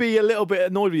probably be a little bit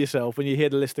annoyed with yourself when you hear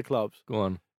the list of clubs. Go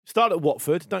on. Start at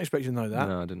Watford. Don't expect you to know that.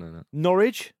 No, I didn't know that.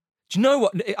 Norwich. Do you know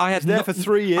what? I had He's there for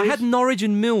 3 years. I had Norwich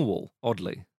and Millwall,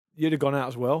 oddly. You'd have gone out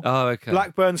as well. Oh, okay.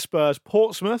 Blackburn, Spurs,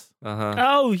 Portsmouth. Uh-huh.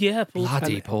 Oh, yeah.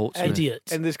 Bloody Portsmouth. Idiot.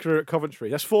 End his career at Coventry.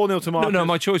 That's 4-0 to Marcus. No,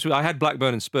 my choice was I had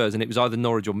Blackburn and Spurs, and it was either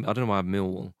Norwich or I don't know why I had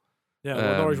Millwall. Yeah,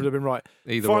 well, Norwich would have been right.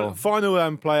 Either or.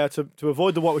 Final player to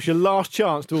avoid the whitewash. Your last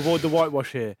chance to avoid the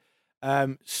whitewash here.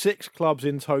 6 clubs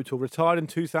in total. Retired in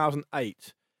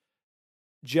 2008.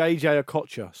 JJ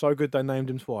Okocha. So good they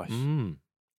named him twice.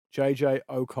 JJ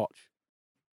Okocha.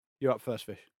 You're up first,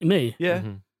 Fish. Me? Yeah.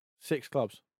 Mm-hmm. 6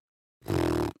 clubs.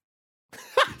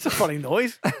 It's a funny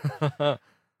noise.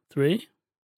 3.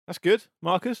 That's good.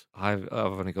 Marcus? I've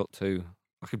only got 2.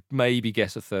 I could maybe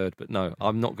guess a third, but no,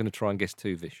 I'm not going to try and guess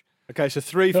 2, Vish. Okay, so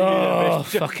 3 for you. Oh,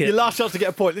 Vish. fuck it. Your last chance to get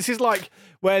a point. This is like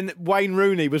when Wayne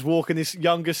Rooney was walking his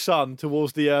youngest son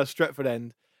towards the Stretford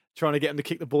end, trying to get him to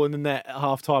kick the ball in the net at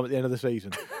half time at the end of the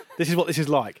season. This is what this is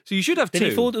like. So you should have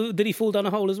 2. Did he fall down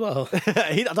a hole as well?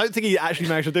 I don't think he actually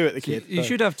managed to do it, the kid. You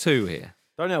should have 2 here.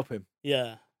 Don't help him.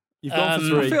 Yeah. You've gone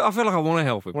for 3. I feel like I want to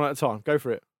help him. One at a time. Go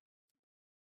for it.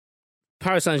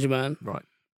 Paris Saint-Germain. Right.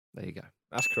 There you go.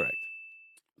 That's correct.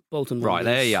 Bolton. Right,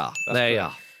 there you are. There you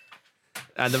are.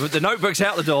 And the notebook's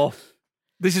out the door.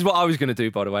 This is what I was going to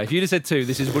do, by the way. If you'd have said 2,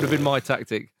 would have been my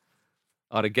tactic.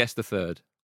 I'd have guessed the 3rd.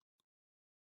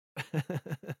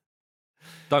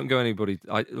 Don't go anybody.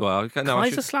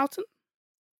 Kaiserslautern?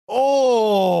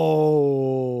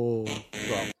 Oh!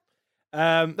 Well,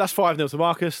 that's 5-0 to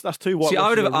Marcus. That's 2 white. See,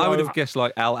 I would have guessed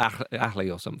like Al Ahly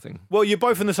or something. Well, you're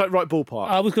both in the right ballpark.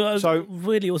 I was going to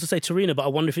really also say Torino, but I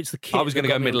wonder if it's the kid. I was going to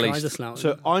go Middle East.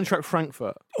 So Eintracht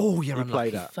Frankfurt. Oh, you're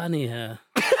played at. Funny hair.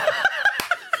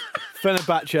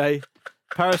 Fenerbahce,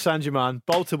 Paris Saint-Germain,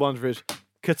 Bolton Wanderers,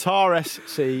 Qatar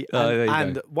SC,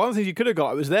 and one of the things you could have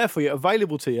got, it was there for you,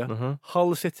 available to you,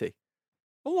 Hull City.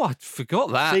 Oh, I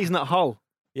forgot that. Season at Hull.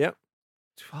 Yep.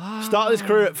 Started his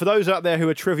career, for those out there who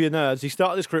are trivia nerds, he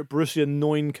started his career at Borussia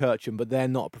Neunkirchen, but they're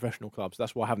not a professional club, so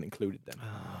that's why I haven't included them.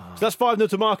 So that's 5-0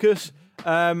 to Marcus.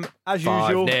 As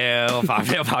usual.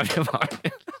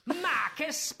 5-0.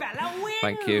 Marcus Speller win.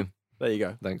 Thank you. There you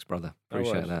go. Thanks, brother. No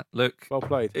Appreciate worries. that. Look. Well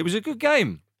played. It was a good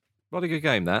game. What a good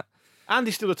game, that. And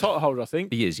he's still the title holder, I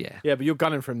think. He is, yeah. Yeah, but you're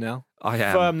gunning for him now. I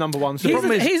am. Firm number 1. So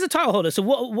He's the title holder. So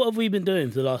what have we been doing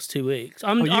for the last 2 weeks?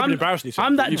 you've been embarrassing yourself.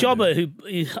 I'm that jobber who.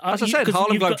 As I said,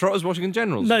 Harlem Globetrotters, Washington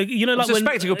Generals. No, you know, like it's a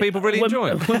spectacle people really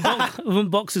enjoy. When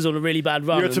boxers on a really bad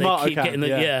run, You're a tomato and they keep can.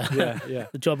 getting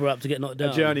the jobber up to get knocked down.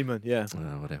 A journeyman, yeah.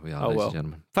 Whatever we are, ladies and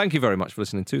gentlemen. Thank you very much for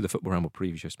listening to the Football Ramble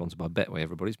preview show sponsored by Betway,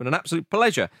 everybody. It's been an absolute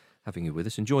pleasure having you with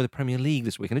us. Enjoy the Premier League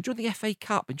this week and enjoy the FA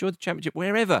Cup, enjoy the Championship,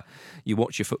 wherever you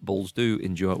watch your footballs. Do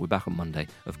enjoy it. We're back on Monday,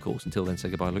 of course. Until then, say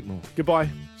goodbye, Luke Moore. Goodbye.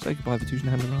 Say goodbye, Vitusian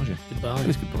Hamdanaja. Goodbye.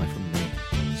 It's goodbye from me.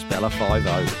 Speller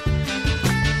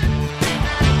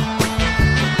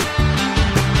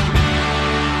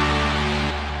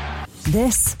 5-0.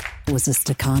 This was a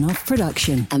Stakhanov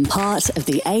production and part of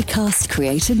the Acast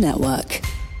Creative Network.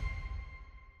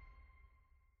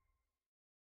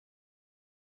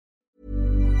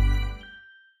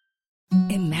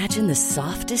 Imagine the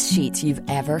softest sheets you've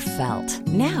ever felt.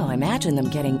 Now imagine them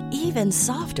getting even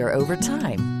softer over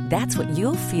time. That's what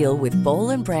you'll feel with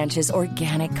Boll & Branch's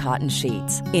organic cotton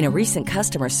sheets. In a recent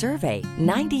customer survey,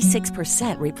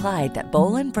 96% replied that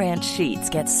Boll & Branch sheets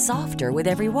get softer with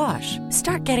every wash.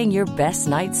 Start getting your best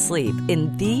night's sleep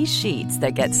in these sheets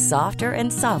that get softer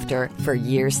and softer for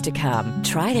years to come.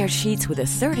 Try their sheets with a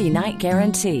 30-night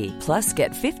guarantee. Plus,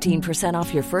 get 15%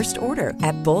 off your first order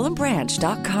at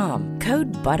bollandbranch.com.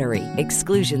 Code BUTTERY.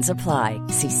 Exclusions apply.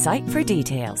 See site for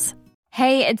details.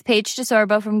 Hey, it's Paige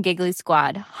DeSorbo from Giggly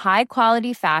Squad. High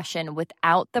quality fashion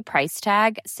without the price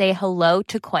tag. Say hello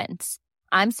to Quince.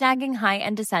 I'm snagging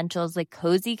high-end essentials like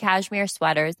cozy cashmere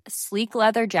sweaters, sleek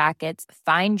leather jackets,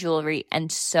 fine jewelry,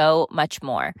 and so much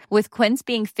more. With Quince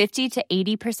being 50 to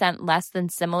 80% less than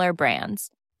similar brands.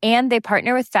 And they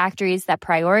partner with factories that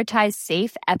prioritize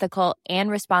safe, ethical, and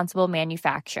responsible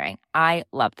manufacturing. I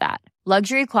love that.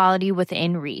 Luxury quality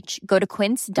within reach. Go to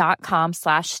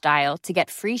quince.com/style to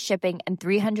get free shipping and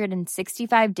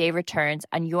 365-day returns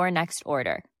on your next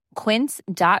order.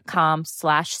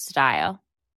 Quince.com/style.